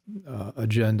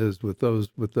agendas with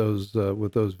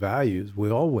those values, we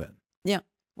all win. Yeah.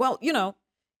 Well,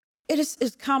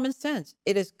 it's common sense.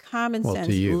 It is common sense.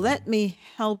 To you. Let me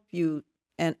help you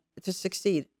and to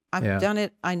succeed. I've done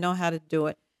it. I know how to do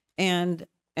it. And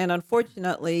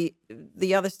unfortunately,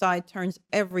 the other side turns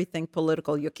everything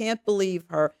political. You can't believe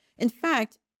her. In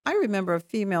fact, I remember a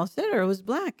female senator who was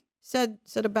Black said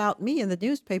about me in the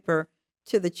newspaper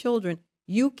to the children,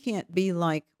 you can't be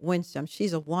like Winsome.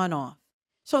 She's a one-off.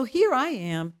 So here I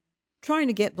am trying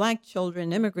to get Black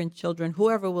children, immigrant children,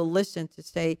 whoever will listen, to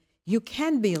say, you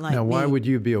can be like me. Now, why would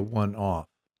you be a one-off?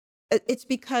 It's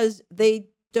because they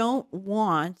don't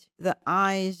want the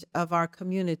eyes of our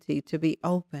community to be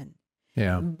open.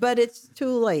 Yeah. But it's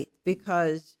too late,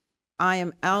 because I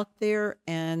am out there,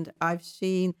 and I've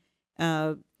seen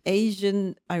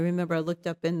Asian. I remember I looked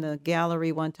up in the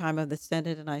gallery one time of the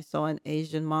Senate, and I saw an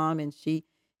Asian mom, and she,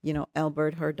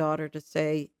 elbowed her daughter to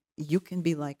say, you can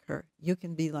be like her. You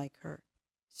can be like her.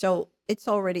 So it's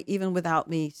already, even without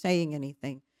me saying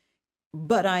anything,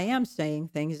 but I am saying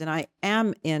things, and I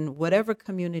am in whatever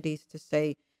communities to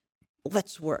say,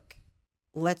 let's work.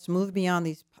 Let's move beyond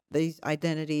these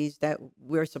identities that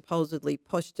we're supposedly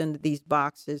pushed into these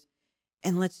boxes,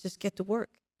 and let's just get to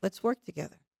work. Let's work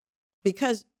together.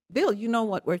 Because, Bill, you know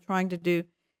what we're trying to do?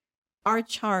 Our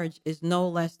charge is no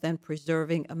less than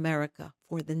preserving America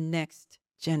for the next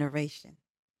generation.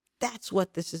 That's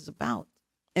what this is about.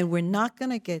 And we're not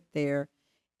going to get there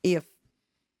if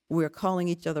we're calling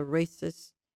each other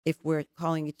racist, if we're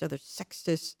calling each other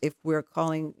sexist, if we're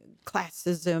calling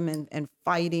classism and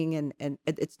fighting, and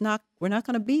we're not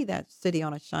going to be that city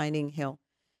on a shining hill.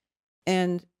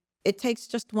 And it takes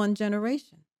just one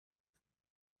generation.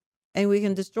 And we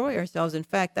can destroy ourselves. In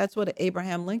fact, that's what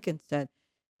Abraham Lincoln said,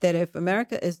 that if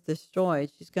America is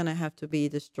destroyed, she's going to have to be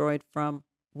destroyed from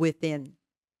within.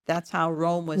 That's how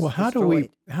Rome was destroyed.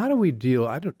 How do we deal?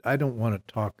 I don't want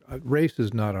to talk. Race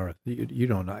is not our.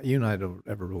 You and I don't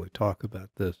ever really talk about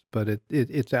this, but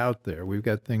it's out there. We've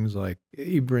got things like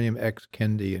Ibram X.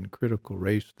 Kendi and critical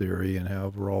race theory, and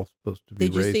how we're all supposed to be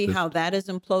racist. Did you see how that is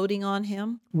imploding on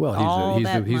him? Well,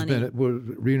 he's been at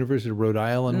University of Rhode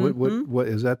Island. Mm-hmm. What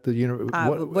is that? The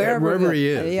wherever he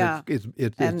is.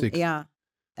 Yeah.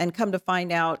 And come to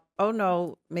find out, oh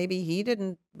no, maybe he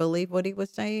didn't believe what he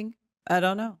was saying. I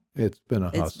don't know. It's been a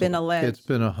hustle. It's been alleged. It's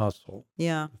been a hustle.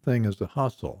 Yeah. The thing is a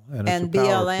hustle, and it's a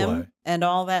power BLM play. And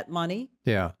all that money.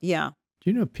 Yeah. Yeah.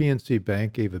 Do you know PNC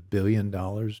Bank gave $1 billion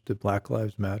to Black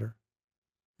Lives Matter?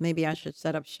 Maybe I should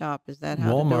set up shop. Is that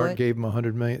how Walmart to do it? gave them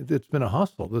 $100 million. It's been a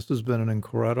hustle. This has been an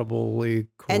incredibly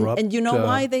corrupt. And you know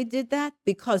why they did that?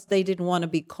 Because they didn't want to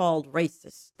be called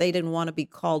racist. They didn't want to be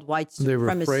called white supremacists. They were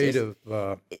afraid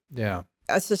of. Yeah.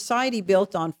 A society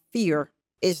built on fear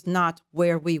is not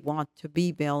where we want to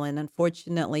be, Bill. And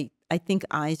unfortunately, I think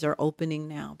eyes are opening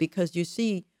now, because you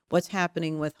see what's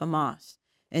happening with Hamas.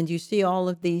 And you see all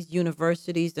of these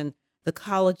universities and the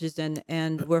colleges,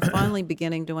 and we're finally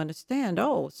beginning to understand,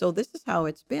 oh, so this is how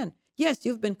it's been. Yes,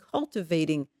 you've been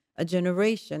cultivating a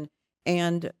generation,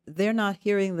 and they're not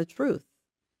hearing the truth.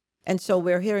 And so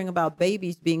we're hearing about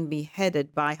babies being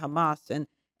beheaded by Hamas,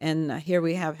 and here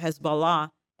we have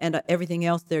Hezbollah and everything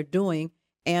else they're doing.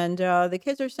 And the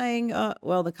kids are saying,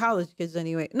 well, the college kids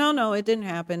anyway, no, it didn't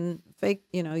happen. Fake,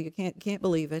 you can't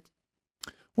believe it.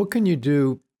 What can you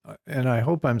do? And I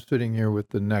hope I'm sitting here with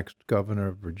the next governor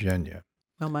of Virginia.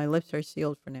 Well, my lips are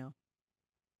sealed for now.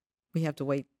 We have to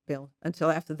wait, Bill, until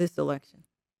after this election.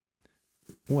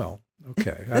 Well,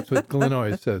 okay, that's what Glenn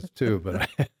always says too. But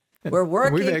we're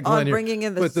working on bringing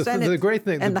in the Senate. The great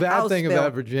thing, the bad thing bill.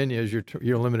 about Virginia is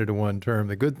you're limited to one term.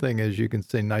 The good thing is you can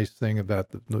say nice thing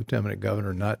about the lieutenant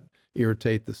governor, not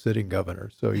irritate the sitting governor.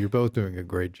 So you're both doing a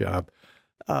great job.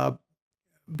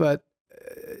 But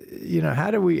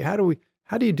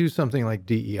how do you do something like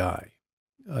DEI,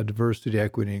 diversity,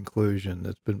 equity, inclusion,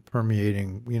 that's been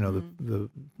permeating? The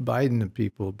Biden and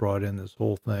people brought in this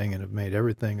whole thing and have made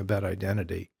everything about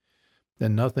identity,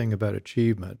 and nothing about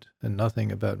achievement, and nothing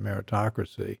about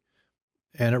meritocracy.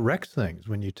 And it wrecks things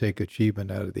when you take achievement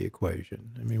out of the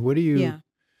equation. I mean, what do you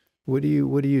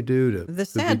do to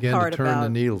begin to turn the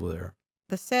needle there?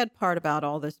 The sad part about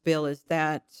all this, Bill, is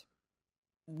that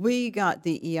we got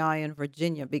DEI in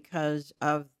Virginia because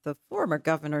of the former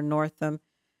Governor Northam,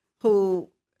 who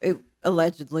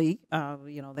allegedly,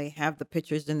 they have the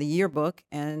pictures in the yearbook,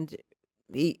 and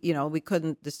we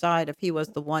couldn't decide if he was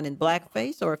the one in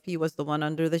blackface or if he was the one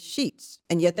under the sheets.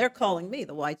 And yet they're calling me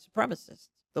the white supremacist,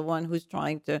 the one who's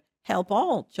trying to help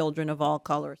all children of all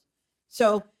colors.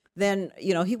 So then,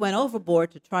 he went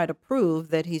overboard to try to prove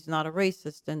that he's not a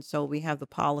racist. And so we have the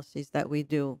policies that we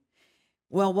do.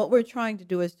 Well, what we're trying to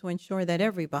do is to ensure that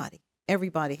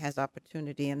everybody has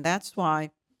opportunity. And that's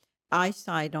why I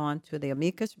signed on to the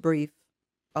amicus brief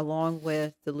along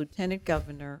with the Lieutenant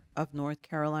Governor of North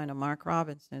Carolina, Mark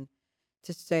Robinson,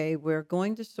 to say we're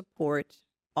going to support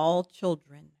all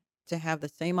children to have the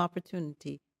same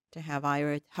opportunity to have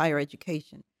higher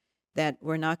education, that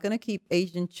we're not going to keep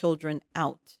Asian children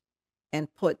out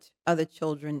and put other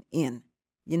children in.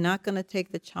 You're not going to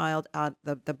take the child out,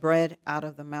 the bread out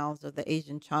of the mouths of the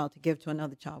Asian child to give to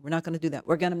another child. We're not going to do that.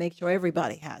 We're going to make sure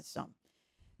everybody has some.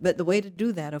 But the way to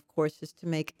do that, of course, is to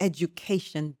make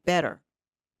education better.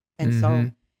 And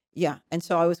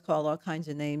so I was called all kinds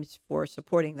of names for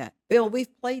supporting that. Bill,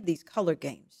 we've played these color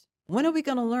games. When are we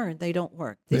going to learn they don't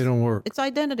work? They don't work. It's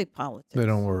identity politics. They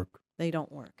don't work. They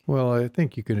don't work. Well, I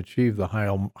think you can achieve the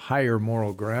higher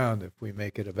moral ground if we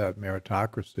make it about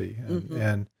meritocracy,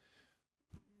 and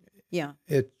yeah,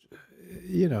 it's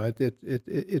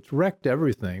wrecked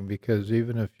everything, because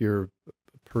even if you're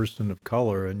a person of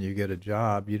color and you get a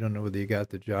job, you don't know whether you got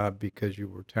the job because you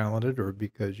were talented or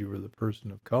because you were the person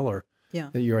of color. Yeah.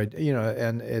 That you're,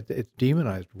 and it's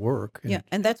demonized work.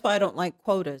 And that's why I don't like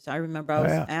quotas. I remember I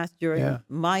was asked during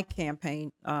my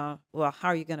campaign, well, how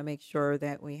are you going to make sure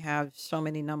that we have so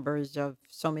many numbers of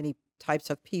so many types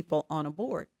of people on a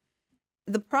board?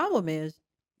 The problem is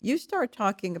you start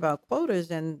talking about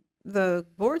quotas and the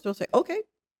boards will say, okay,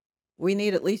 we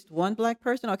need at least one black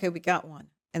person. Okay, we got one.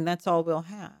 And that's all we'll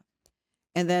have.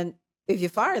 And then if you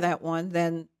fire that one,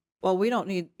 then well, we don't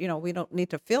need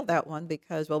to fill that one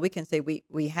because, well, we can say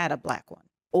we had a black one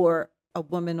or a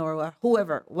woman or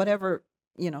whoever, whatever,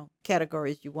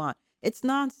 categories you want. It's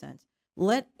nonsense.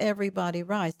 Let everybody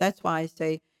rise. That's why I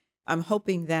say I'm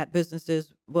hoping that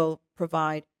businesses will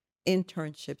provide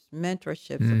internships,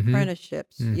 mentorships,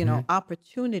 apprenticeships,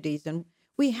 opportunities. And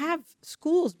we have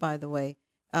schools, by the way.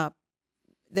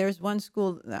 There's one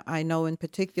school that I know in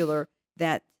particular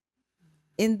that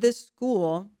in this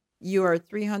school, you are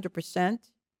 300%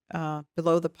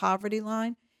 below the poverty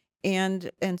line.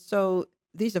 And so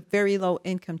these are very low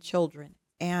income children.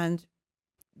 And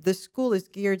the school is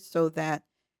geared so that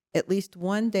at least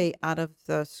one day out of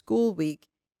the school week,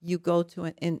 you go to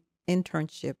an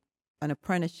internship, an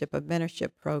apprenticeship, a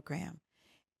mentorship program.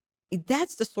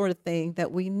 That's the sort of thing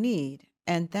that we need.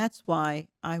 And that's why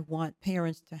I want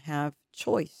parents to have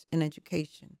choice in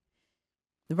education.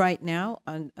 Right now,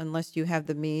 unless you have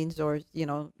the means or,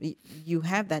 you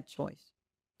have that choice.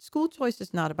 School choice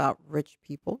is not about rich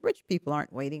people. Rich people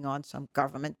aren't waiting on some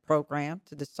government program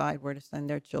to decide where to send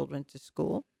their children to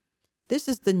school. This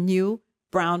is the new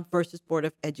Brown versus Board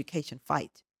of Education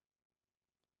fight.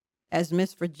 As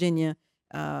Miss Virginia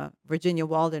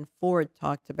Walden Ford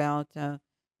talked about a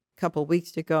couple of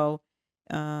weeks ago,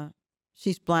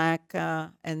 she's Black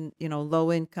and,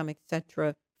 low income,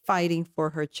 etc., fighting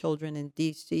for her children in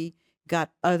D.C., got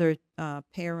other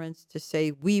parents to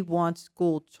say, we want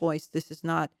school choice. This is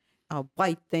not a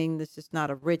white thing. This is not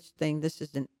a rich thing. This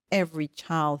is an every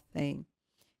child thing.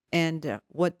 And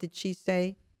what did she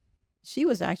say? She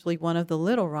was actually one of the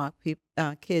Little Rock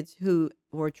kids who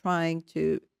were trying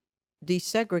to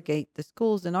desegregate the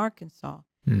schools in Arkansas.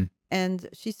 And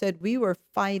she said, we were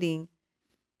fighting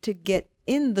to get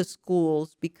in the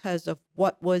schools because of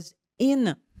what was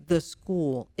in the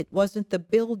school. It wasn't the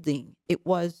building. It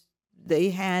was, they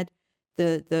had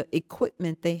the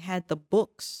equipment, they had the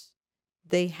books,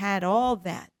 they had all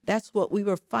that. That's what we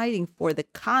were fighting for, the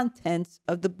contents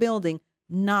of the building,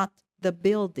 not the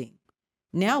building.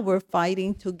 Now we're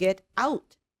fighting to get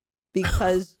out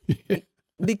because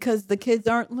because the kids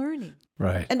aren't learning.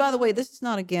 Right. And by the way, this is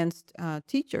not against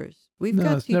teachers. We've No,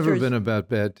 got it's teachers. never been about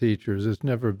bad teachers. It's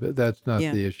never been, that's not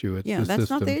the issue. It's the that's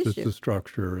system. not the It's issue. the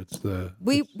structure. It's the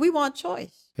We want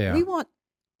choice. Yeah. We want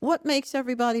what makes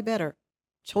everybody better.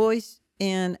 Choice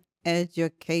in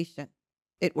education.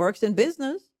 It works in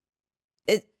business.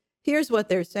 Here's what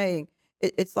they're saying.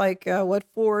 It's like what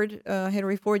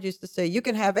Henry Ford used to say. You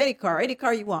can have any car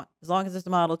you want, as long as it's a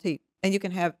Model T. And you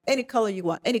can have any color you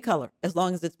want, any color, as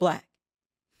long as it's black.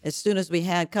 As soon as we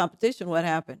had competition, what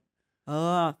happened?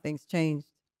 Oh, things changed.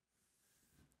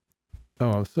 Oh,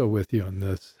 I'm so with you on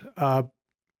this.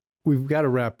 We've got to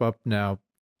wrap up now.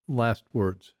 Last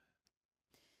words.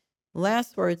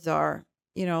 Last words are,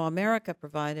 America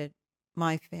provided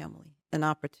my family an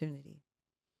opportunity.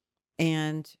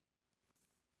 And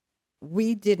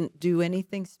we didn't do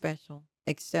anything special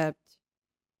except,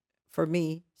 for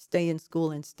me, stay in school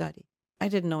and study. I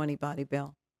didn't know anybody,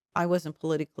 Bill. I wasn't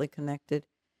politically connected.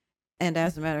 And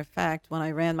as a matter of fact, when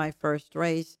I ran my first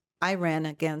race, I ran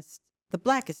against the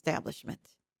black establishment.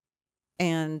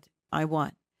 And I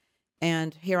won.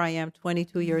 And here I am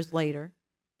 22 years later,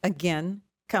 again,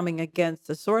 coming against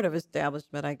a sort of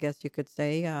establishment, I guess you could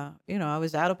say. I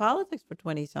was out of politics for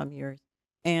 20 some years.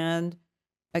 And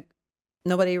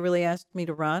nobody really asked me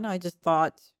to run. I just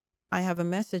thought, I have a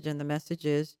message, and the message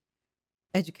is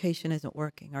education isn't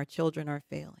working. Our children are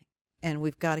failing, and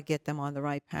we've got to get them on the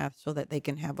right path so that they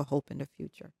can have a hope in the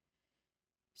future.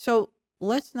 So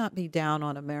let's not be down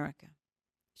on America.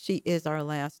 She is our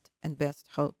last and best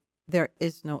hope. There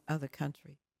is no other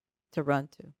country to run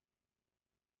to.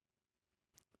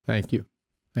 Thank you.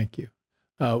 Thank you.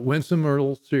 Winsome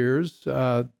Earle-Sears,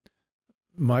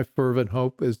 my fervent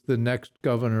hope is the next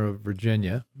governor of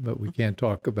Virginia, but we can't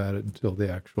talk about it until the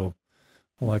actual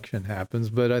election happens.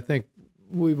 But I think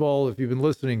we've all, if you've been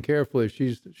listening carefully,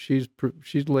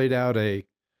 she's laid out an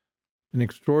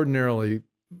extraordinarily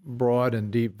broad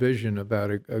and deep vision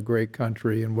about a great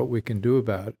country and what we can do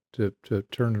about it to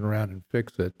turn it around and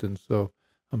fix it. And so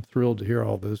I'm thrilled to hear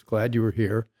all this. Glad you were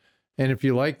here. And if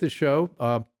you like the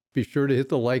show, be sure to hit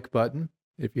the like button.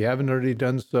 If you haven't already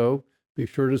done so, be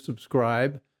sure to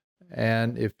subscribe.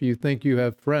 And if you think you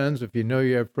have friends, if you know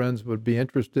you have friends who would be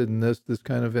interested in this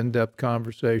kind of in-depth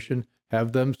conversation,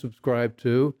 have them subscribe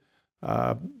too.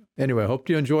 Anyway, I hope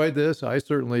you enjoyed this. I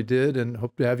certainly did, and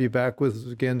hope to have you back with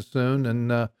us again soon.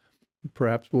 And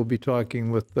perhaps we'll be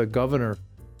talking with the Governor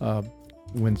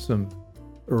Winsome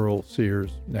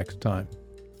Earle-Sears next time.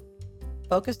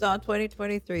 Focused on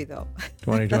 2023, though.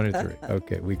 2023.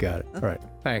 Okay, we got it. All right.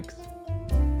 Thanks.